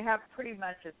 but they have pretty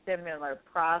much a similar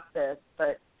process.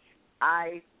 But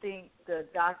I think the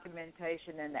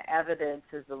documentation and the evidence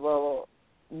is a little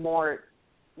more,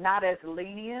 not as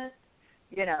lenient,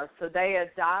 so they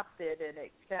adopted and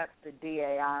accept the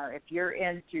DAR. If you're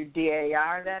into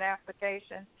DAR, that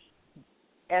application,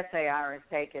 SAR is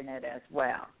taking it as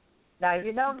well.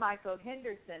 Now, Michael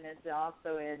Henderson is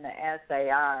also in the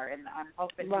SAR, and I'm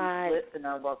hoping his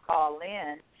listener will call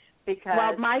in because...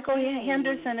 Well, Michael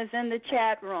Henderson is in the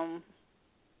chat room.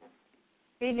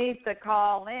 He needs to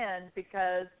call in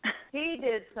because he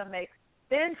did some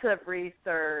extensive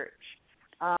research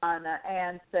on an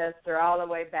ancestor all the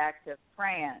way back to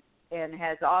France, and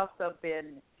has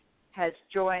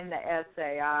joined the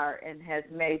SAR and has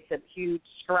made some huge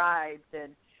strides.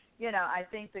 And, I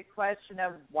think the question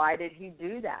of why did he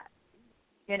do that?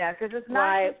 Because it's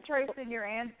not just tracing your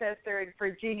ancestor for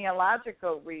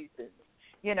genealogical reasons.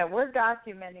 We're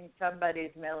documenting somebody's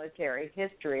military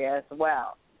history as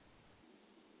well.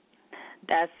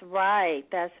 That's right.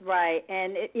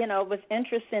 And, it was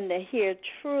interesting to hear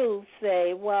True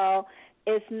say, well,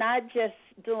 it's not just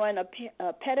doing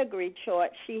a pedigree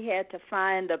chart. She had to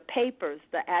find the papers,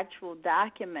 the actual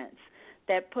documents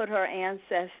that put her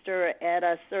ancestor at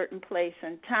a certain place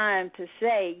and time to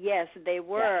say, yes, they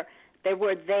were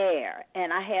there,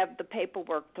 and I have the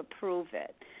paperwork to prove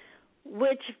it,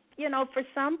 which, for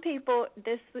some people,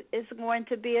 this is going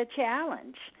to be a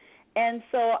challenge. And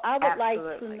so I would like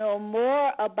to know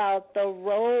more about the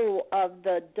role of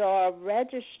the DAW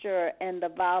registrar and the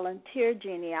volunteer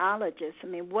genealogist. I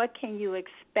mean, what can you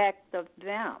expect of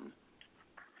them?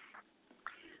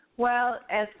 Well,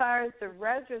 as far as the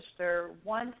register,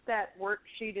 once that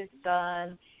worksheet is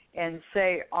done and,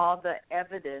 say, all the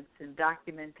evidence and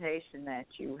documentation that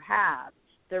you have,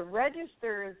 the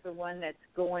register is the one that's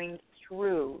going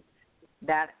through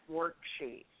that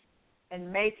worksheet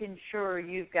and making sure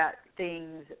you've got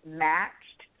things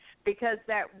matched, because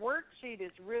that worksheet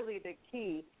is really the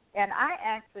key. And I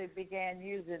actually began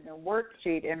using the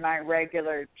worksheet in my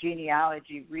regular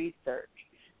genealogy research.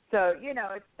 So,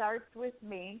 it starts with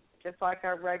me, just like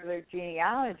our regular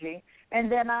genealogy,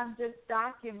 and then I'm just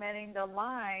documenting the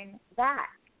line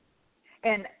back.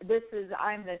 And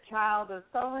I'm the child of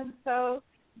so-and-so.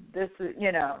 This is,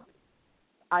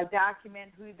 I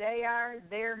document who they are,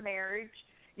 their marriage,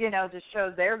 to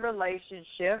show their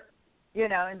relationship,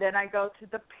 and then I go to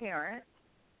the parent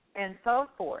and so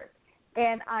forth.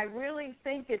 And I really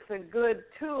think it's a good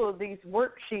tool, these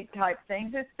worksheet type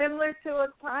things. It's similar to a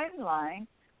timeline,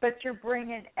 but you're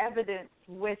bringing evidence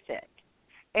with it.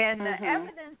 And the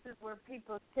evidence is where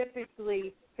people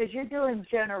typically, because you're doing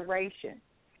generations,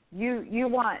 you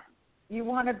want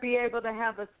to be able to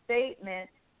have a statement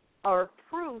or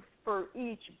proof for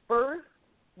each birth,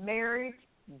 marriage,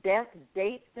 death,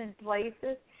 dates, and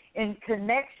places, and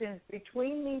connections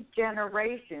between these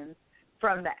generations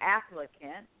from the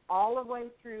applicant all the way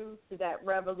through to that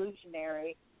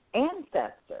revolutionary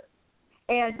ancestor.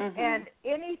 And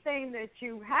anything that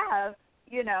you have,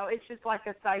 it's just like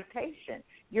a citation.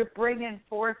 You're bringing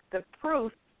forth the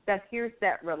proof that here's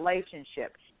that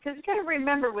relationship. Because you got to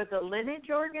remember, with the Lineage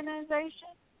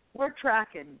organization, we're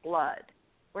tracking blood.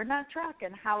 We're not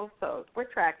tracking households. We're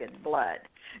tracking blood.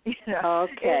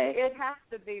 Okay. It has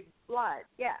to be blood.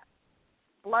 Yeah,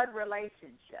 blood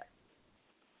relationship.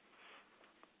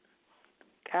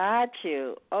 Got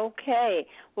you. Okay.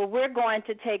 Well, we're going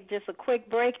to take just a quick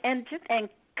break and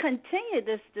continue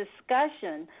this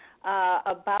discussion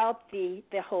about the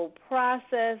whole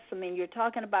process. I mean, you're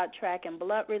talking about tracking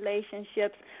blood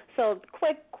relationships. So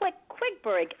quick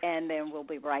break, and then we'll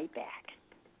be right back.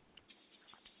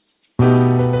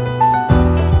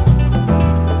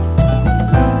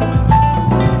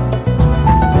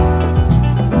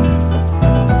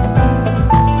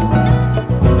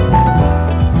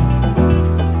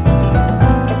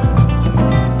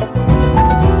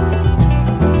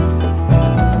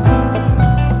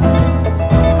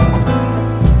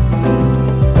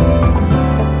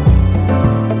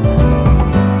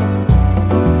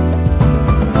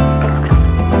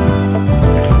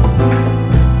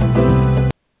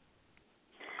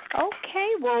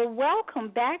 Welcome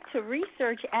back to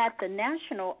Research at the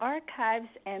National Archives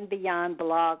and Beyond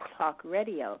Blog Talk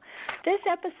Radio. This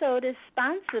episode is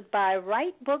sponsored by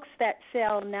Write Books That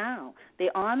Sell Now, the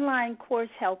online course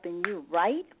helping you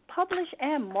write, publish,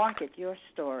 and market your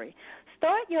story.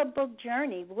 Start your book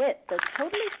journey with the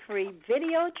totally free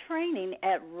video training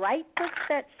at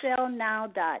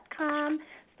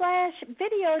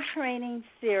writebooksthatsellnow.com/video training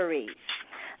series.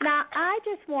 Now, I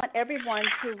just want everyone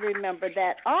to remember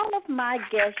that all of my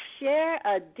guests share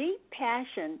a deep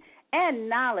passion and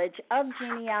knowledge of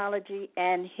genealogy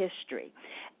and history.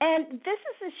 And this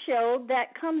is a show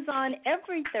that comes on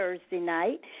every Thursday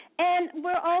night, and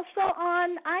we're also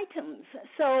on iTunes.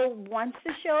 So once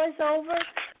the show is over,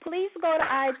 please go to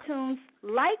iTunes,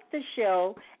 like the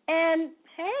show, and,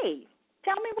 hey,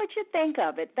 tell me what you think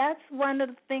of it. That's one of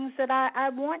the things that I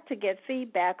want to get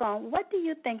feedback on. What do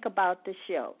you think about the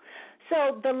show?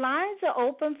 So the lines are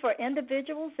open for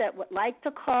individuals that would like to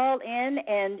call in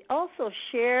and also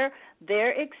share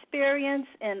their experience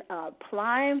in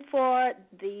applying for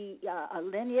the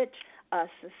Lineage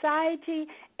Society.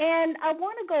 And I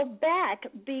want to go back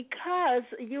because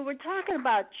you were talking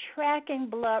about tracking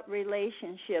blood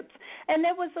relationships, and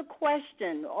there was a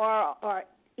question, or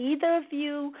either of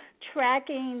you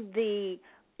tracking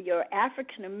your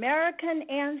African-American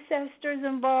ancestors'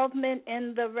 involvement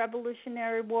in the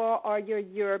Revolutionary War or your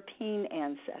European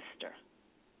ancestor?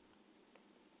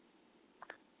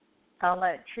 I'll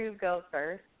let True go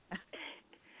first.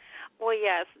 Well,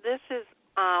 yes, this is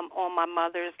on my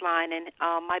mother's line, and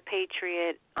my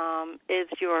patriot is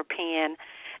European,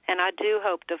 and I do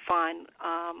hope to find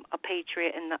a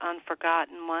patriot in the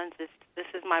unforgotten ones. This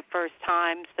is my first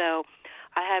time, so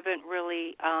I haven't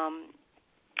really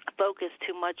focus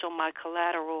too much on my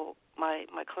collateral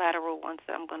ones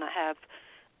that I'm going to have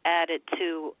added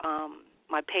to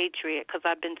my Patriot, because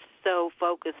I've been so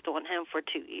focused on him for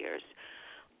 2 years.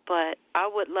 But I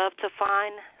would love to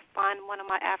find one of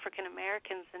my African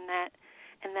Americans in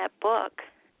that book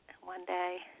one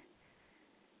day.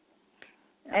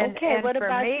 And what for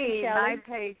about me, you,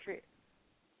 Shelley?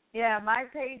 my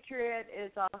Patriot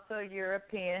is also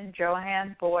European,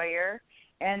 Johann Boyer.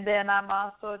 And then I'm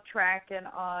also tracking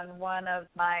on one of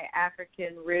my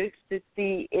African roots to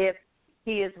see if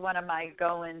he is one of my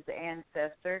Goins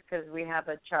ancestors, because we have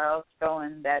a Charles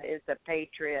Goin that is a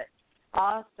Patriot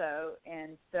also.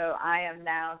 And so I am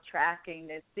now tracking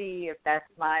to see if that's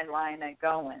my line of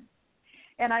Goins.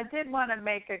 And I did want to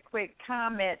make a quick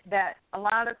comment that a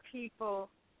lot of people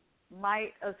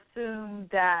might assume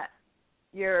that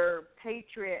your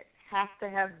Patriot has to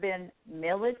have been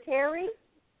military,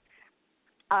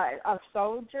 a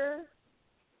soldier,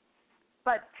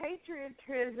 but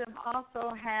patriotism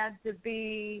also had to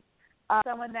be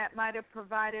someone that might have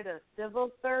provided a civil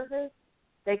service.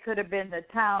 They could have been the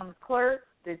town clerk,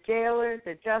 the jailer,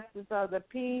 the justice of the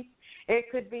peace.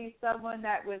 It could be someone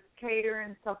that was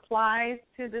catering supplies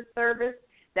to the service.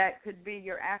 That could be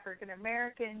your African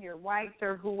American, your whites,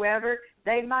 or whoever.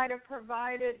 They might have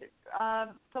provided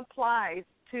supplies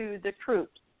to the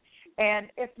troops.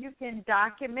 And if you can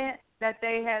document that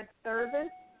they had service,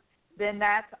 then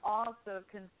that's also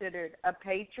considered a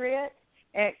patriot.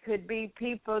 It could be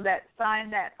people that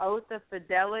signed that oath of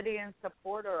fidelity and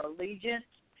support or allegiance.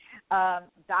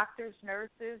 Doctors,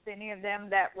 nurses, any of them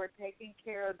that were taking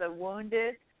care of the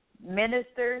wounded,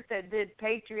 ministers that did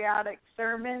patriotic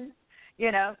sermons.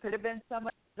 Could have been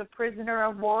someone who was a prisoner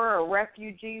of war or a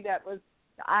refugee that was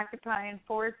occupying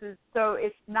forces. So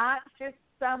it's not just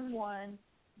someone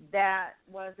that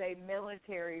was a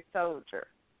military soldier.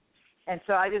 And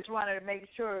so I just wanted to make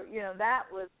sure, that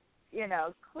was,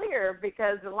 clear,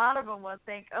 because a lot of them will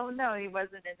think, oh, no, he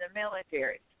wasn't in the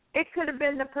military. It could have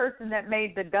been the person that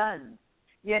made the guns,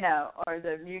 or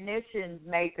the munitions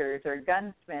makers or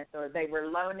gunsmiths, or they were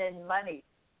loaning money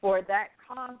for that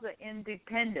cause of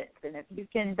independence. And if you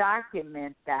can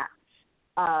document that,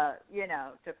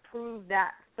 to prove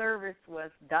that service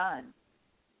was done,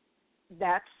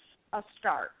 that's a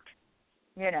start,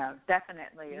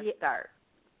 definitely a start.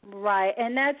 Right,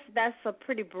 and that's a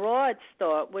pretty broad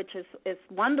start, which is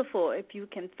wonderful if you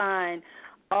can find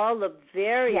all the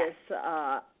various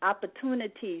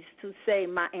opportunities to say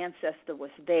my ancestor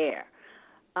was there.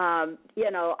 I'm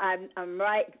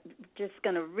just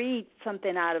going to read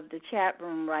something out of the chat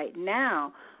room right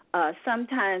now.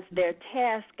 Sometimes their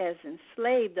task as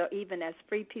enslaved or even as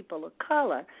free people of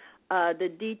color, the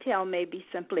detail may be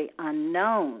simply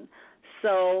unknown.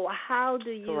 So how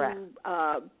do you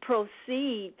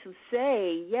proceed to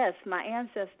say, yes, my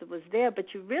ancestor was there, but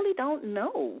you really don't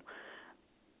know?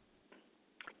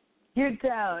 You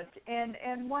don't.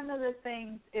 And one of the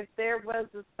things, if there was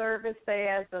a service, say,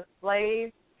 as a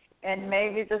slave, and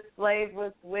maybe the slave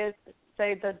was with,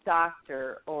 say, the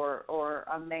doctor or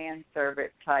a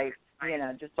manservant type,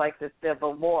 just like the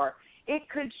Civil War, it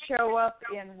could show up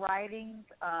in writings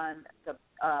on the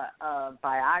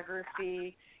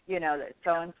biography, that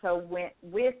so-and-so went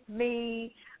with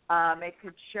me. It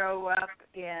could show up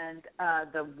in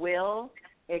the will.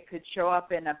 It could show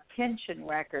up in a pension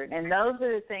record. And those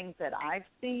are the things that I've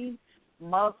seen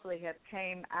mostly have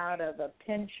came out of a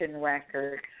pension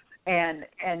record, and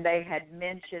they had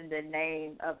mentioned the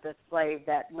name of the slave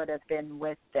that would have been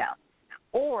with them.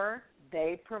 Or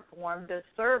they performed a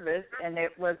service, and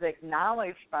it was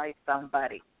acknowledged by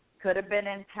somebody. Could have been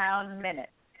in town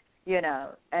minutes,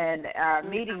 and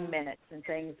meeting minutes and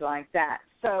things like that.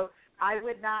 So I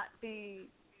would not be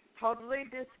totally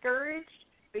discouraged,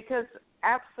 because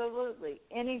absolutely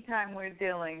anytime we're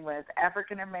dealing with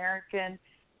African American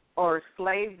or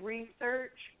slave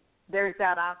research, there's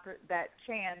that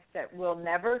chance that we'll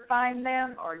never find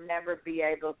them or never be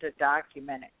able to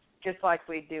document it, just like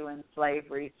we do in slave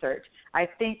research. I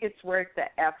think it's worth the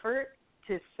effort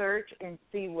to search and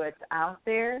see what's out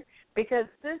there, because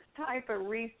this type of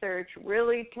research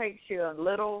really takes you a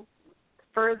little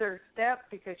further step,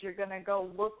 because you're going to go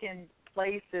look in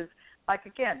places. Like,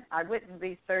 again, I wouldn't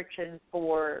be searching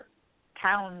for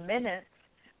town minutes,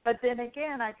 but then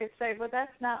again, I could say, well,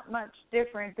 that's not much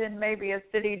different than maybe a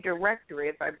city directory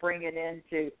if I bring it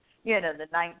into, the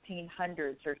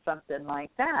 1900s or something like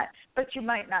that. But you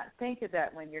might not think of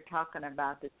that when you're talking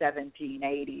about the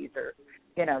 1780s or,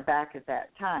 back at that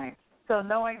time. So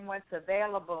knowing what's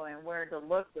available and where to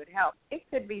look would help. It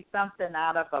could be something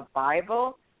out of a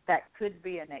Bible that could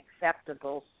be an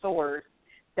acceptable source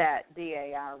that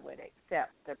DAR would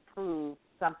accept to prove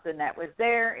something that was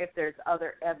there, if there's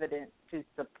other evidence to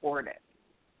support it.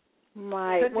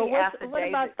 Right. Well, what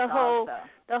about the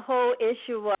whole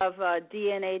issue of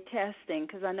DNA testing?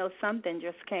 Because I know something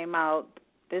just came out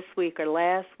this week or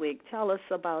last week. Tell us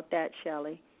about that,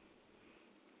 Shelley.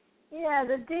 Yeah,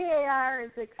 the DAR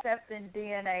is accepting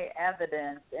DNA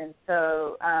evidence, and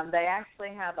so they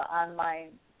actually have an online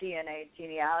DNA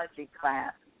genealogy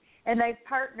class, and they've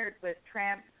partnered with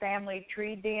Family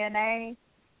Tree DNA,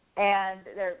 and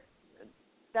they're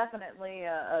definitely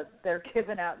they're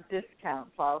giving out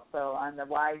discounts also on the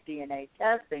Y-DNA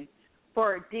testing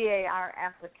for DAR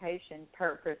application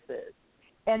purposes.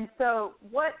 And so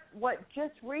what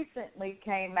just recently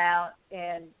came out,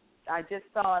 and I just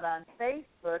saw it on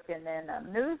Facebook and then a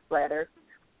newsletter,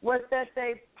 was that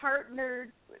they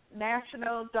partnered,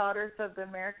 National Daughters of the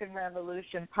American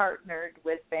Revolution partnered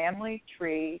with Family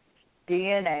Tree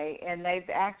DNA, and they've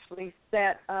actually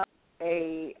set up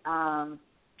a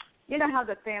you know how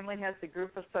the family has the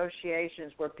group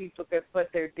associations where people could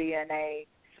put their DNA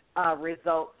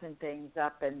results and things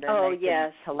up, and then they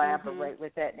can collaborate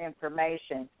with that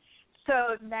information.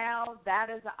 So now that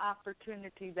is an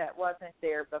opportunity that wasn't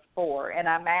there before. And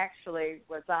I'm actually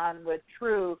was on with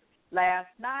True last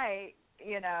night,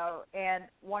 you know, and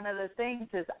one of the things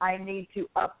is I need to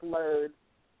upload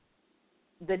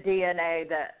the DNA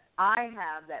that I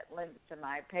have that links to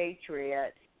my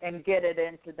Patriot and get it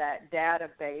into that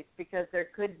database, because there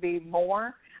could be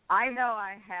more. I know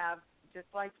I have, just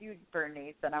like you,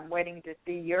 Bernice, and I'm waiting to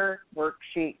see your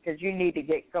worksheet because you need to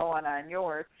get going on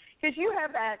yours, because you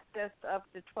have access to up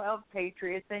to 12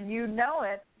 Patriots and you know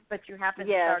it, but you haven't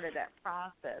started that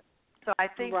process. So I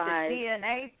think the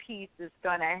DNA piece is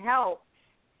going to help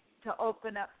to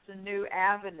open up some new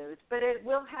avenues, but it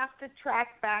will have to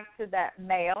track back to that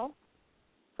mail.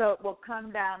 So it will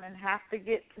come down and have to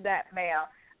get to that mail.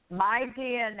 My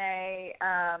DNA,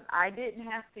 I didn't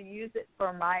have to use it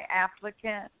for my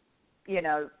applicant, you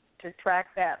know, to track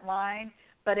that line,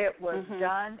 but it was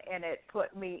done, and it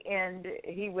put me in.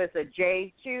 He was a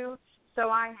J2, so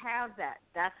I have that.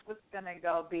 That's what's going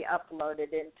to be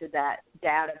uploaded into that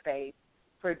database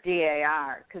for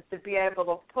DAR, because to be able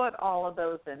to put all of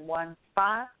those in one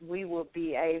spot, we will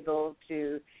be able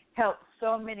to help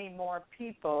so many more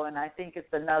people, and I think it's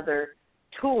another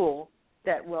tool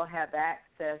that we'll have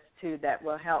access to that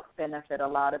will help benefit a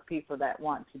lot of people that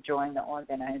want to join the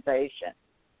organization,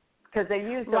 because they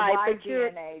use the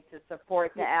Y-DNA to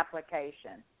support the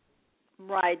application.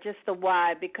 Right, just the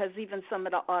Y, because even some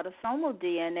of the autosomal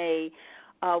DNA,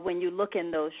 when you look in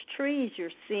those trees,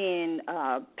 you're seeing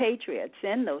Patriots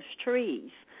in those trees.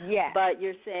 Yeah. But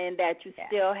you're saying that you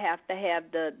still have to have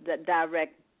the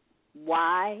direct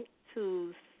Y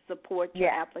to support your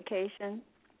application?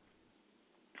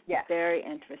 Yeah. Very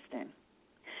interesting.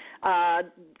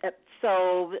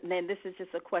 So then this is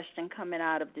just a question coming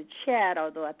out of the chat,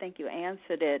 although I think you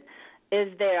answered it.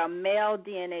 Is there a male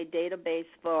DNA database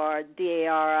for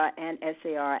DAR and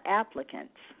SAR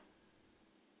applicants?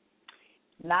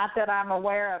 Not that I'm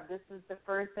aware of. This is the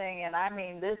first thing, and I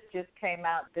mean, this just came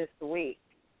out this week.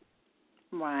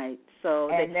 Right. So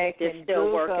and they're still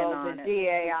Google working on the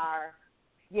it. DAR.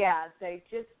 Yeah, they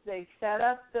set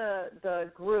up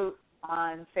the group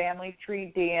on Family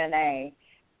Tree DNA,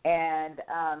 and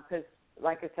because,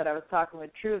 like I said, I was talking with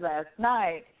True last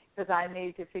night because I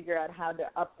need to figure out how to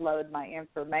upload my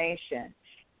information.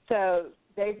 So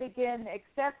they began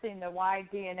accepting the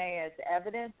Y-DNA as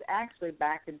evidence actually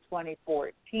back in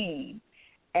 2014,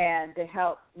 and to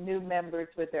help new members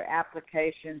with their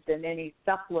applications and any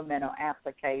supplemental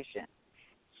application.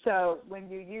 So when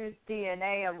you use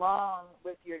DNA along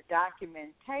with your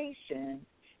documentation,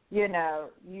 you know,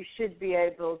 you should be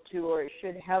able to, or it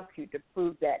should help you to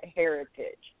prove that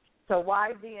heritage. So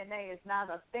Y-DNA is not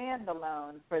a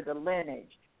standalone for the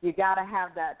lineage. You got to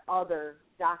have that other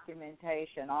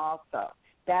documentation also.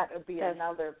 That would be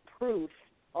another proof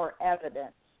or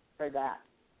evidence for that,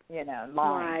 you know,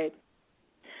 line. Right.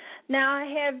 Now,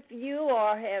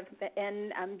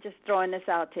 and I'm just throwing this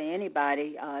out to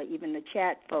anybody, even the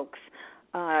chat folks,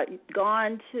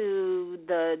 gone to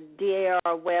the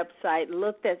DAR website,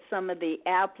 looked at some of the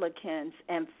applicants,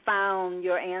 and found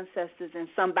your ancestors in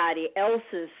somebody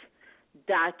else's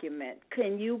document.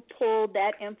 Can you pull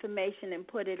that information and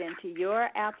put it into your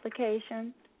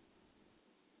application?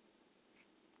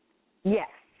 Yes.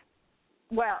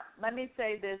 Well, let me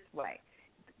say this way.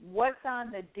 What's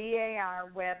on the DAR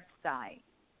website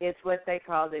is what they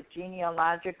call the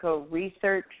Genealogical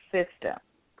Research System.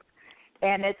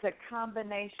 And it's a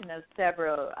combination of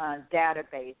several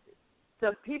databases.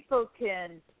 So people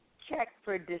can check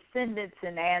for descendants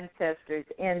and ancestors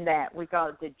in that. We call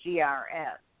it the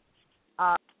GRS.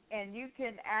 And you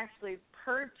can actually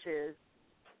purchase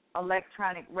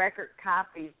electronic record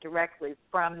copies directly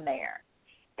from there.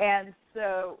 And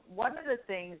so one of the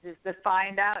things is to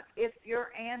find out if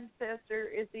your ancestor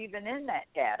is even in that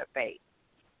database.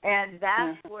 And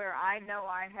that's where I know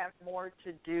I have more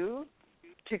to do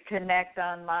to connect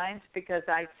online, because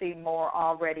I see more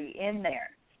already in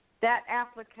there. That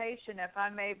application, if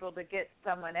I'm able to get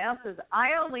someone else's, I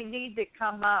only need to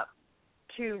come up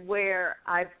to where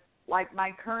like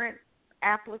my current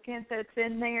applicant that's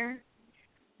in there.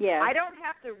 Yeah. I don't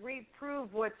have to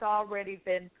reprove what's already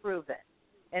been proven.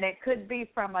 And it could be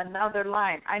from another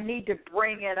line. I need to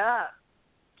bring it up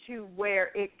to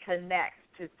where it connects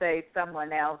to, say,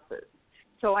 someone else's.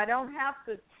 So I don't have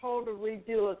to totally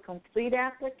do a complete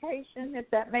application, if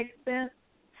that makes sense.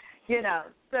 You know,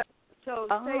 so say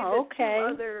the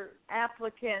two other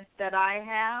applicants that I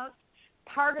have,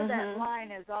 part of that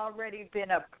line has already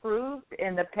been approved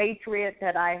in the Patriot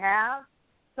that I have,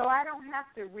 so I don't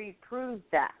have to reprove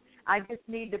that. I just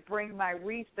need to bring my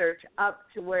research up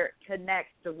to where it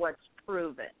connects to what's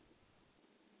proven.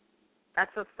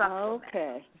 That's a supplement.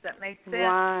 Okay. Does that make sense?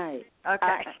 Right.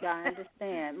 Okay. I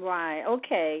understand. Right.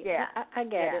 Okay. Yeah. I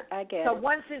get it. I get so it. So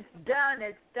once it's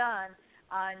done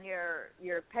on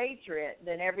your Patriot,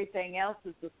 then everything else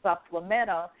is a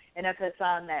supplemental. And if it's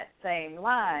on that same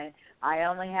line, I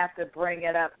only have to bring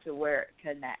it up to where it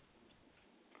connects.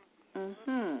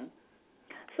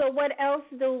 So what else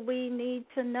do we need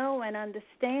to know and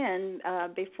understand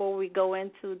before we go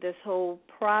into this whole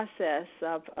process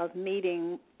of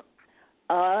meeting,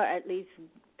 at least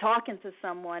talking to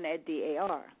someone at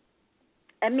DAR?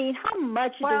 I mean, how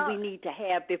much do we need to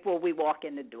have before we walk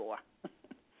in the door?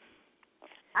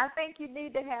 I think you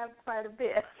need to have quite a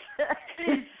bit.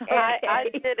 I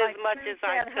did as much as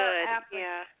I could.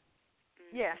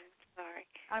 Yeah. Sorry.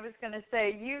 I was going to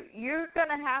say, you're going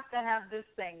to have this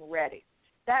thing ready.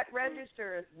 That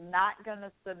register is not going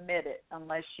to submit it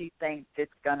unless she thinks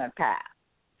it's going to pass.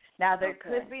 Now, there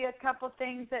could be a couple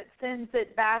things that sends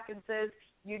it back and says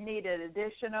you need an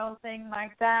additional thing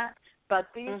like that, but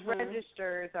these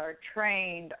registers are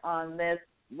trained on this,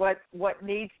 what's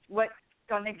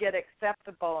going to get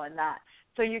acceptable and not.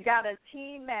 So you got a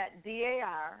team at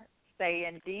DAR, say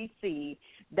in D.C.,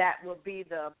 that will be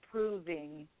the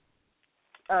approving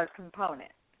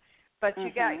component. But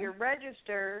you got your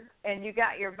register and you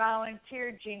got your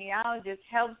volunteer genealogist,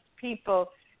 helps people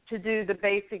to do the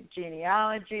basic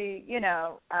genealogy,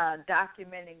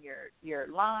 documenting your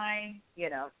line,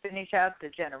 finish out the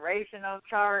generational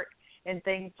chart and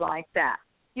things like that.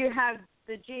 You have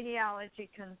the genealogy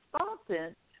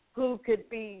consultant who could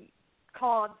be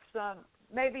called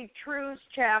maybe True's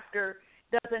chapter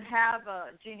doesn't have a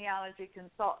genealogy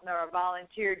consultant or a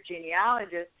volunteer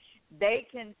genealogist. They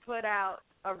can put out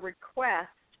a request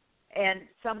and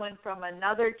someone from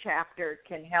another chapter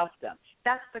can help them.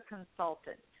 That's the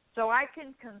consultant. So I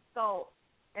can consult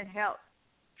and help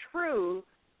True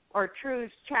or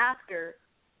True's chapter,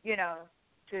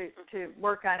 to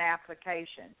work on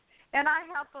applications. And I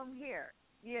help them here,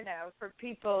 for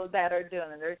people that are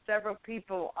doing it. There's several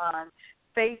people on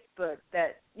Facebook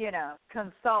that,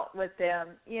 consult with them,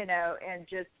 and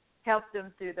just help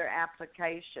them through their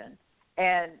application.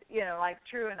 And, like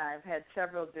True and I have had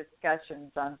several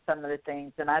discussions on some of the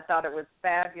things, and I thought it was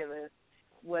fabulous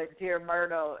what Dear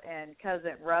Myrtle and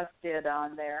Cousin Russ did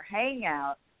on their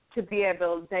hangout to be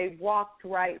able, they walked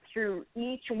right through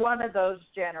each one of those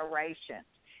generations.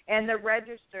 And the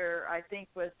register, I think,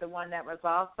 was the one that was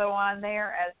also on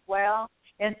there as well.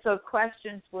 And so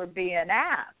questions were being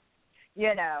asked,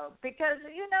 because,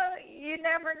 you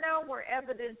never know where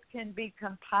evidence can be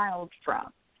compiled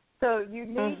from. So you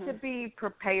need to be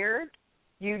prepared.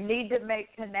 You need to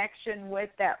make connection with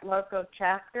that local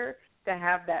chapter to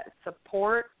have that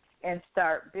support and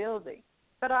start building.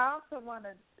 But I also want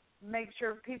to make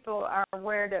sure people are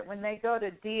aware that when they go to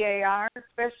DAR,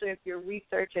 especially if you're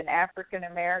researching African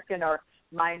American or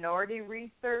minority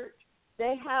research,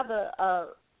 they have a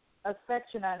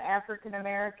section on African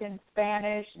American,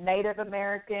 Spanish, Native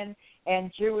American,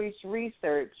 and Jewish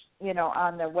research,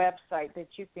 on the website that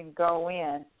you can go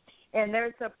in. And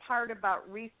there's a part about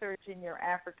researching your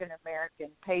African American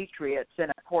patriots,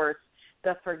 and of course,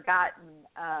 the Forgotten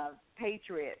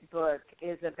Patriot book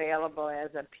is available as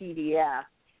a PDF.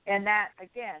 And that,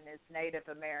 again, is Native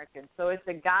American. So it's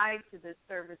a guide to the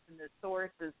service and the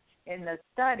sources in the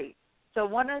study. So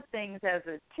one of the things as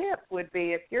a tip would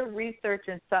be if you're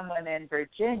researching someone in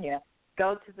Virginia,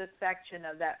 go to the section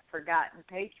of that Forgotten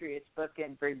Patriots book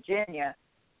in Virginia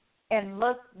and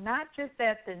look not just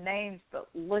at the names, but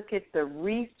look at the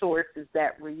resources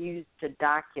that were used to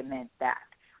document that.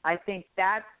 I think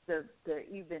that's the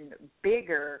even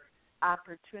bigger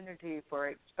opportunity for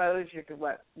exposure to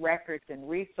what records and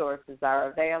resources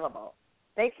are available.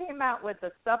 They came out with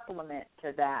a supplement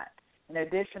to that, an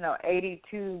additional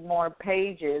 82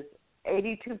 pages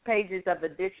of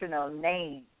additional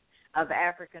names of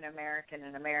African American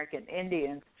and American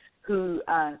Indians who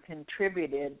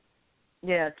contributed,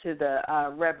 to the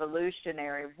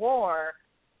Revolutionary War,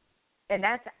 and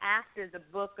that's after the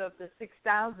book of the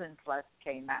 6,000 plus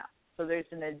came out. So there's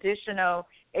an additional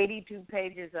 82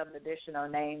 pages of additional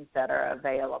names that are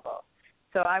available.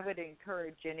 So I would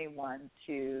encourage anyone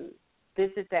to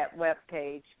visit that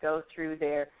webpage, go through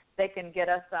there. They can get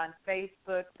us on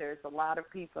Facebook. There's a lot of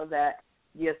people that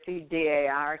you'll see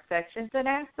DAR sections and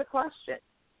ask the question.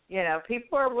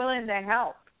 People are willing to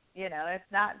help. If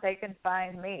not, they can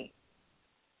find me.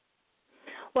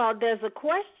 Well, there's a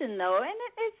question, though, and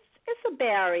it's a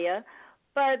barrier,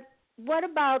 but what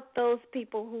about those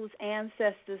people whose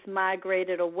ancestors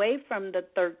migrated away from the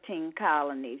 13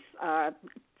 colonies?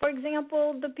 For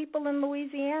example, the people in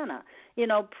Louisiana,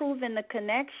 proving the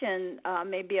connection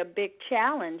may be a big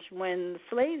challenge when the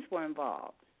slaves were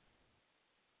involved.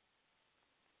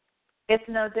 It's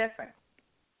no different.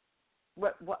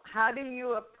 How do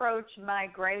you approach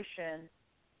migration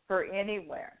for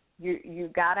anywhere? You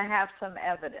got to have some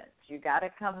evidence. You got to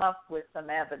come up with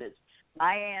some evidence.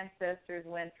 My ancestors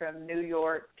went from New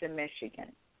York to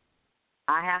Michigan.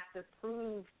 I have to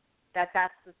prove that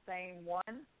that's the same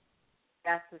one,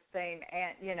 that's the same,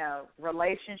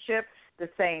 relationship, the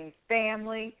same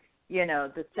family,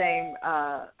 the same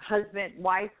husband,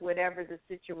 wife, whatever the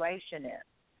situation is.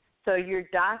 So you're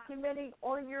documenting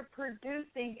or you're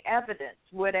producing evidence,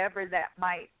 whatever that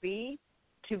might be,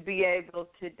 to be able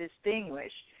to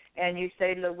distinguish. And you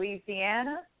say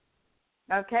Louisiana,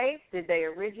 okay, did they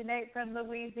originate from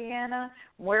Louisiana?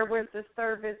 Where was the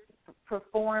service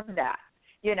performed at?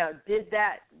 Did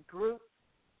that group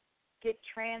get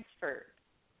transferred?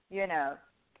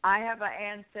 I have an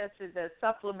ancestor, the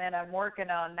supplement I'm working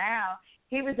on now,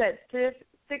 he was at 6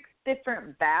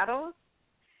 different battles,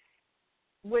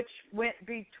 which went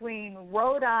between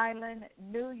Rhode Island,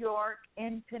 New York,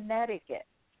 and Connecticut.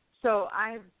 So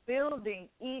I'm building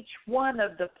each one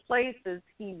of the places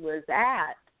he was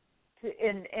at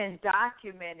and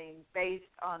documenting based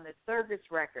on the service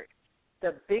record.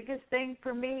 The biggest thing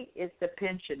for me is the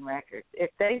pension record. If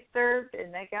they served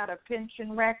and they got a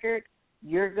pension record,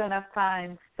 you're going to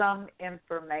find some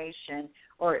information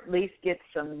or at least get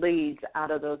some leads out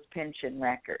of those pension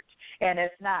records. And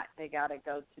if not, they got to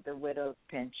go to the widow's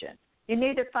pension. You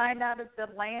need to find out if the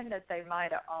land that they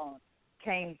might have owned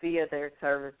came via their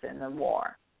service in the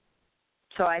war.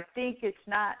 So I think it's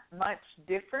not much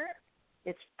different.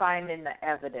 It's finding the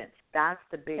evidence. That's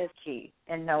the big key,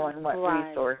 and knowing what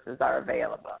resources are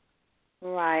available.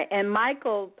 Right. And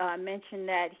Michael mentioned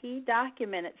that he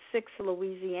documented 6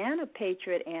 Louisiana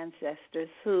Patriot ancestors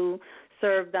who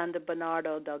served under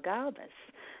Bernardo Delgado.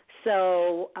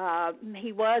 So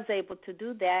he was able to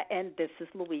do that, and this is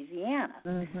Louisiana.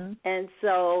 Mm-hmm. And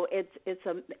so it's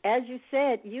as you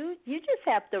said, you just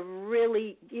have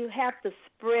to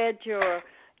spread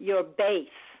your base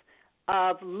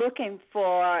of looking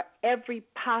for every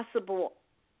possible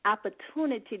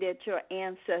opportunity that your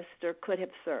ancestor could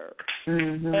have served.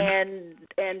 Mm-hmm.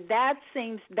 And that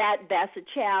seems that's a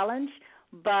challenge.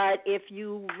 But if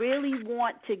you really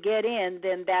want to get in,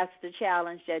 then that's the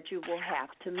challenge that you will have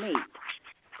to meet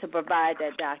to provide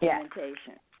that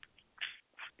documentation.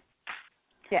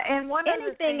 Yeah, and one of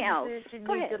the things else? is you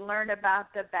need to learn about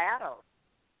the battles.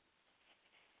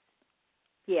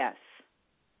 Yes.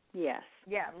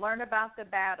 Yeah, learn about the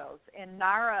battles. And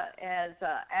NARA has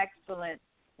excellent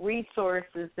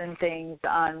resources and things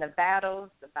on the battles,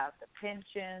 about the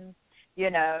pensions. You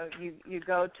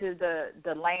go to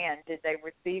the land. Did they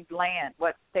receive land?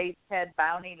 What states had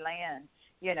bounty land?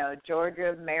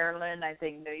 Georgia, Maryland, I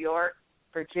think New York,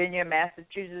 Virginia,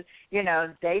 Massachusetts.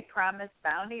 They promised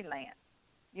bounty land.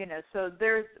 So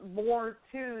there's more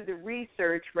to the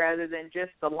research rather than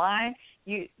just the line.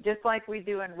 Just like we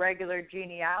do in regular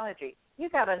genealogy, you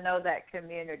got to know that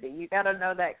community. You got to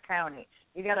know that county.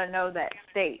 You got to know that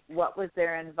state. What was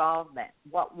their involvement?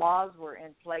 What laws were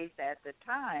in place at the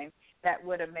time that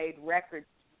would have made records,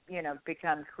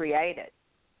 become created.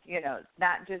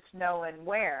 Not just knowing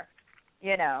where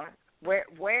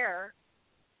were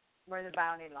the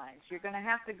bounty lines. You're going to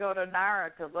have to go to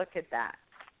NARA to look at that.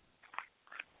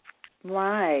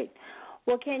 Right.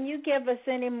 Well, can you give us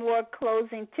any more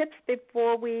closing tips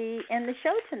before we end the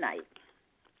show tonight?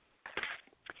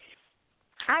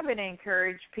 I would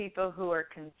encourage people who are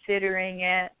considering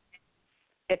it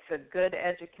It's a good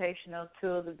educational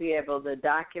tool to be able to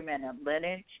document a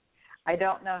lineage. I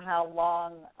don't know how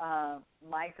long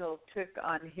Michael took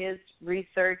on his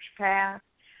research path.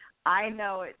 I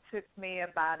know it took me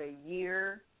about a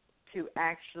year to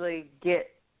actually get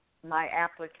my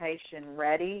application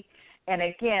ready. And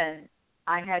again,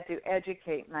 I had to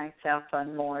educate myself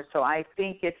on more. So I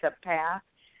think it's a path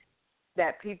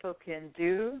that people can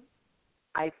do.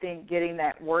 I think getting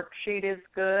that worksheet is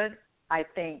good. I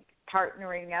think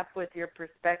partnering up with your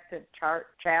prospective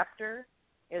chapter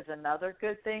is another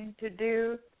good thing to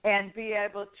do, and be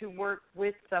able to work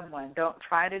with someone. Don't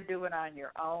try to do it on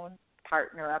your own.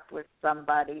 Partner up with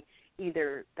somebody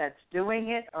either that's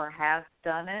doing it or has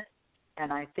done it,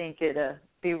 and I think it'll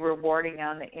be rewarding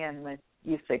on the end when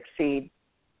you succeed.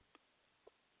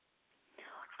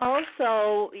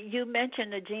 Also, you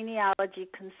mentioned the genealogy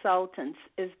consultants.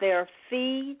 Is there a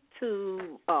fee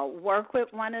to work with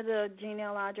one of the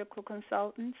genealogical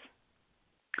consultants?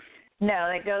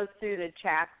 No, it goes through the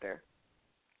chapter.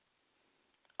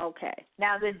 Okay.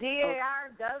 Now, the DAR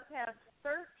does have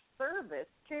search service,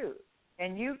 too,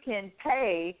 and you can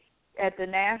pay at the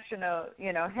national,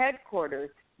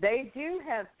 headquarters. They do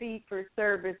have fee for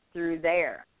service through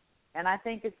there. And I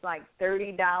think it's like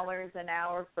 $30 an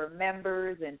hour for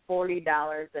members and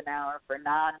 $40 an hour for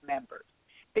non-members.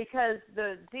 Because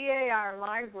the DAR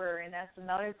library, and that's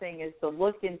another thing, is to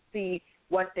look and see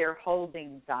what their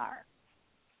holdings are.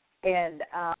 And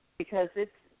because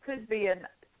it could be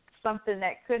something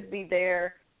that could be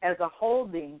there as a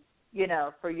holding,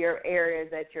 for your area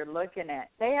that you're looking at.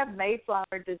 They have Mayflower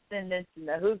descendants in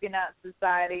the Huguenot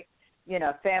Society,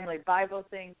 family Bible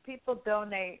things. People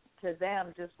donate to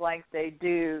them just like they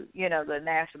do, the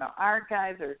National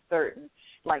Archives or certain,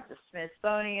 like the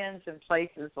Smithsonian's and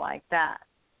places like that.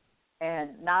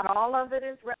 And not all of it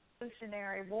is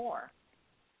Revolutionary War.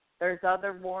 There's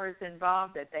other wars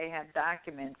involved that they have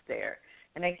documents there.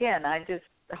 And again, I just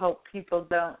hope people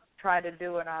don't try to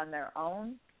do it on their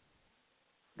own.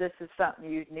 This is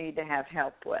something you need to have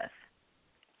help with.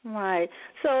 Right.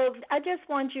 So I just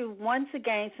want you, once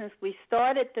again, since we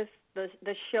started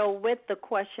the show with the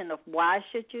question of why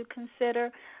should you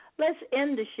consider, let's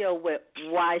end the show with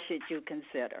why should you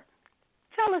consider.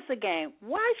 Tell us again,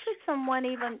 why should someone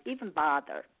even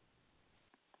bother?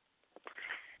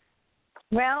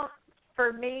 Well,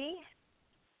 for me,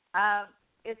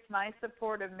 it's my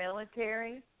support of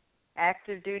military,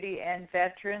 active duty and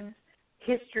veterans,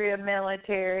 history of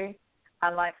military. I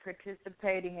like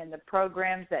participating in the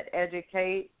programs that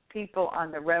educate people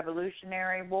on the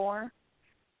Revolutionary War.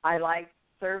 I like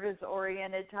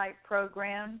service-oriented type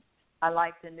programs. I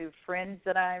like the new friends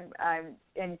that I'm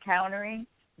encountering,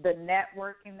 the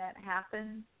networking that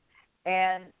happens,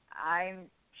 and I'm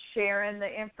sharing the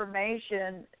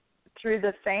information through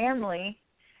the family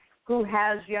who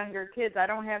has younger kids. I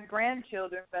don't have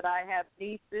grandchildren, but I have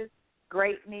nieces,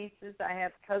 great nieces. I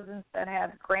have cousins that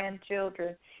have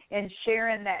grandchildren, and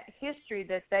sharing that history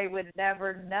that they would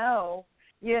never know.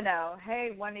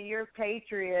 Hey, one of your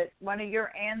patriots, one of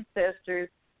your ancestors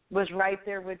was right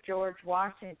there with George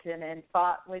Washington and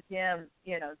fought with him,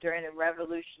 during the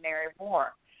Revolutionary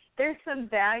War. There's some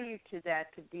value to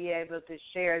that, to be able to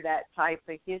share that type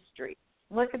of history.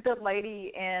 Look at the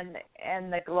lady in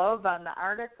the Globe on the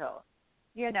article.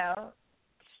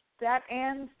 That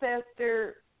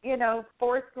ancestor,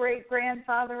 fourth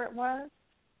great-grandfather it was,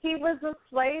 he was a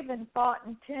slave and fought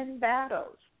in 10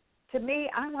 battles. To me,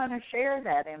 I want to share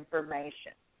that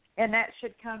information, and that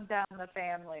should come down the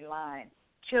family line.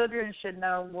 Children should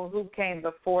know, who came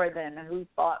before them and who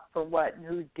fought for what and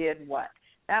who did what.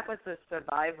 That was a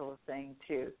survival thing,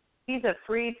 too. He's a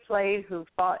freed slave who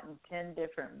fought in 10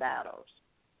 different battles.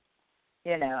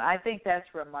 I think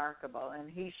that's remarkable, and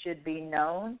he should be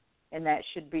known, and that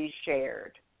should be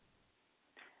shared.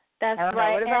 That's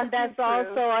right, and that's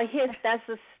also that's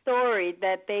a story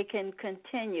that they can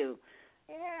continue.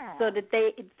 Yeah. So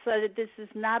that this is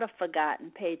not a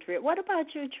forgotten patriot. What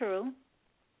about you, True?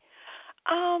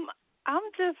 I'm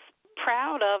just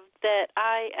proud of that.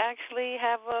 I actually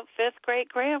have a fifth great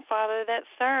grandfather that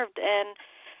served, and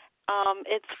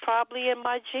it's probably in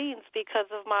my genes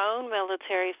because of my own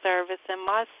military service and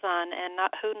my son, and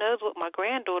who knows what my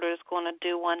granddaughter is going to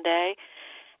do one day.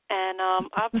 And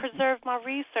I've preserved my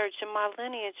research and my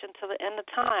lineage until the end of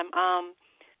time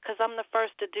because I'm the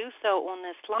first to do so on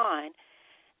this line.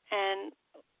 And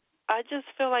I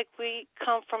just feel like we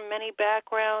come from many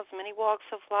backgrounds, many walks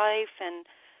of life, and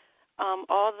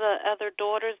all the other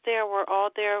daughters there were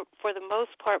all there for the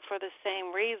most part for the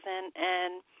same reason.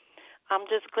 And I'm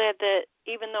just glad that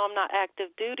even though I'm not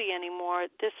active duty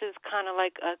anymore, this is kind of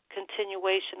like a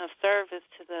continuation of service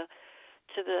to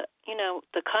to the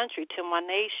country, to my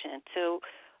nation, to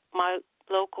my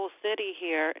local city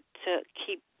here, to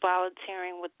keep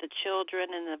volunteering with the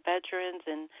children and the veterans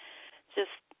and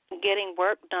just getting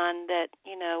work done that,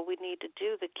 we need to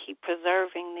do to keep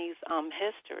preserving these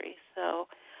histories. So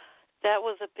that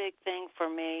was a big thing for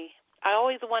me. I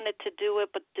always wanted to do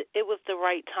it, but it was the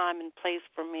right time and place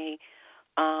for me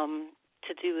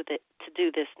to do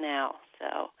this now.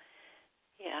 So,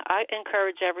 yeah, I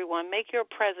encourage everyone, make your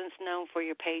presence known for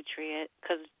your patriot,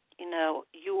 because,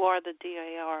 you are the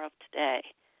DAR of today.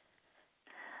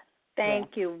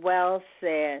 Thank you. Well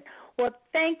said. Well,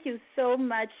 thank you so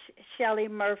much, Shelley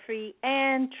Murphy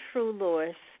and True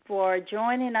Lewis, for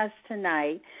joining us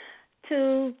tonight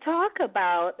to talk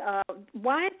about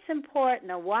why it's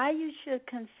important or why you should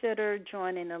consider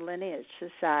joining the Lineage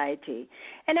Society.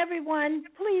 And everyone,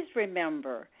 please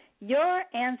remember, your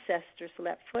ancestors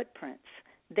left footprints.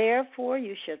 Therefore,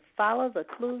 you should follow the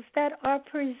clues that are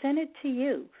presented to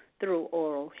you through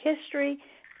oral history,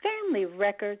 family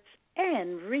records,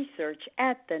 and research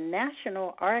at the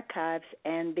National Archives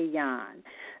and beyond.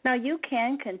 Now, you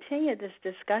can continue this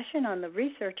discussion on the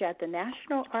Research at the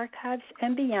National Archives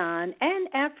and Beyond and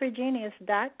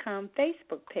Afrogenius.com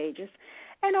Facebook pages,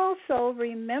 and also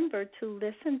remember to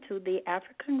listen to the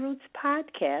African Roots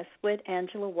podcast with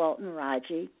Angela Walton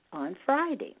Raji on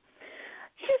Friday.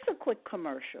 Here's a quick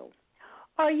commercial.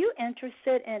 Are you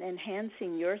interested in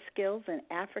enhancing your skills in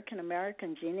African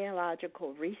American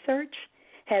genealogical research?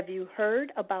 Have you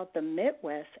heard about the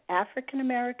Midwest African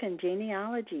American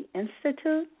Genealogy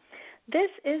Institute?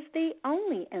 This is the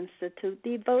only institute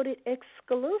devoted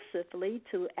exclusively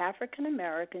to African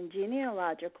American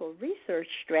genealogical research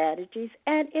strategies,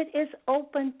 and it is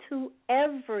open to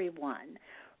everyone.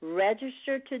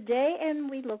 Register today, and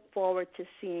we look forward to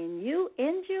seeing you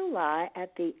in July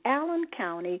at the Allen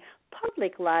County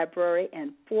Public Library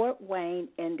in Fort Wayne,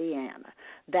 Indiana.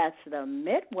 That's the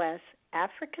Midwest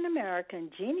African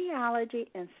American Genealogy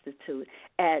Institute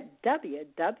at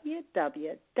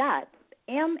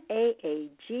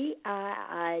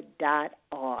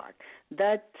www.maagii.org,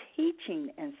 the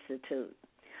Teaching Institute.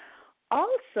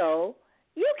 Also,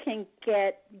 you can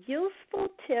get useful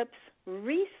tips,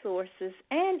 resources,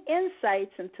 and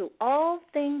insights into all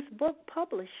things book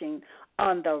publishing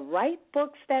on the Write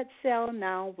Books That Sell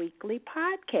Now weekly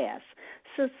podcast.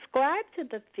 Subscribe to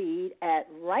the feed at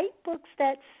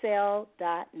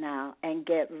writebooks.sell.now and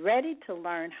get ready to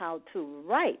learn how to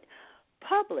write,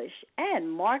 publish, and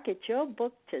market your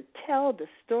book to tell the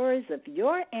stories of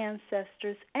your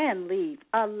ancestors and leave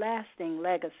a lasting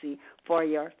legacy for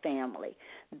your family.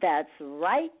 That's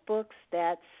Write Books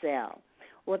That Sell.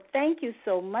 Well, thank you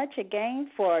so much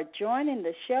again for joining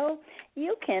the show.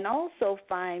 You can also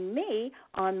find me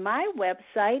on my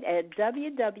website at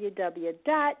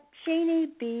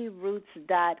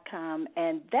www.jeanniebroots.com,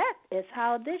 and that is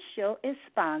how this show is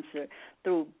sponsored,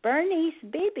 through Bernice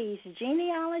Beebe's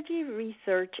Genealogy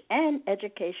Research and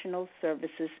Educational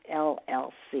Services,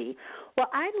 LLC.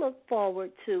 Well, I look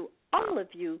forward to all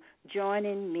of you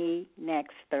joining me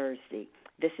next Thursday.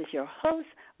 This is your host,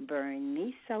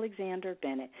 Bernice Alexander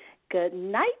Bennett. Good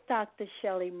night, Dr.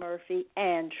 Shelley Murphy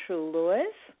and True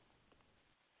Lewis.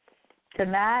 Good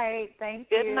night.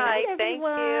 Thank you. Good night. Bye, Thank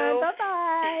you.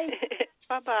 Bye-bye.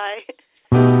 Bye-bye.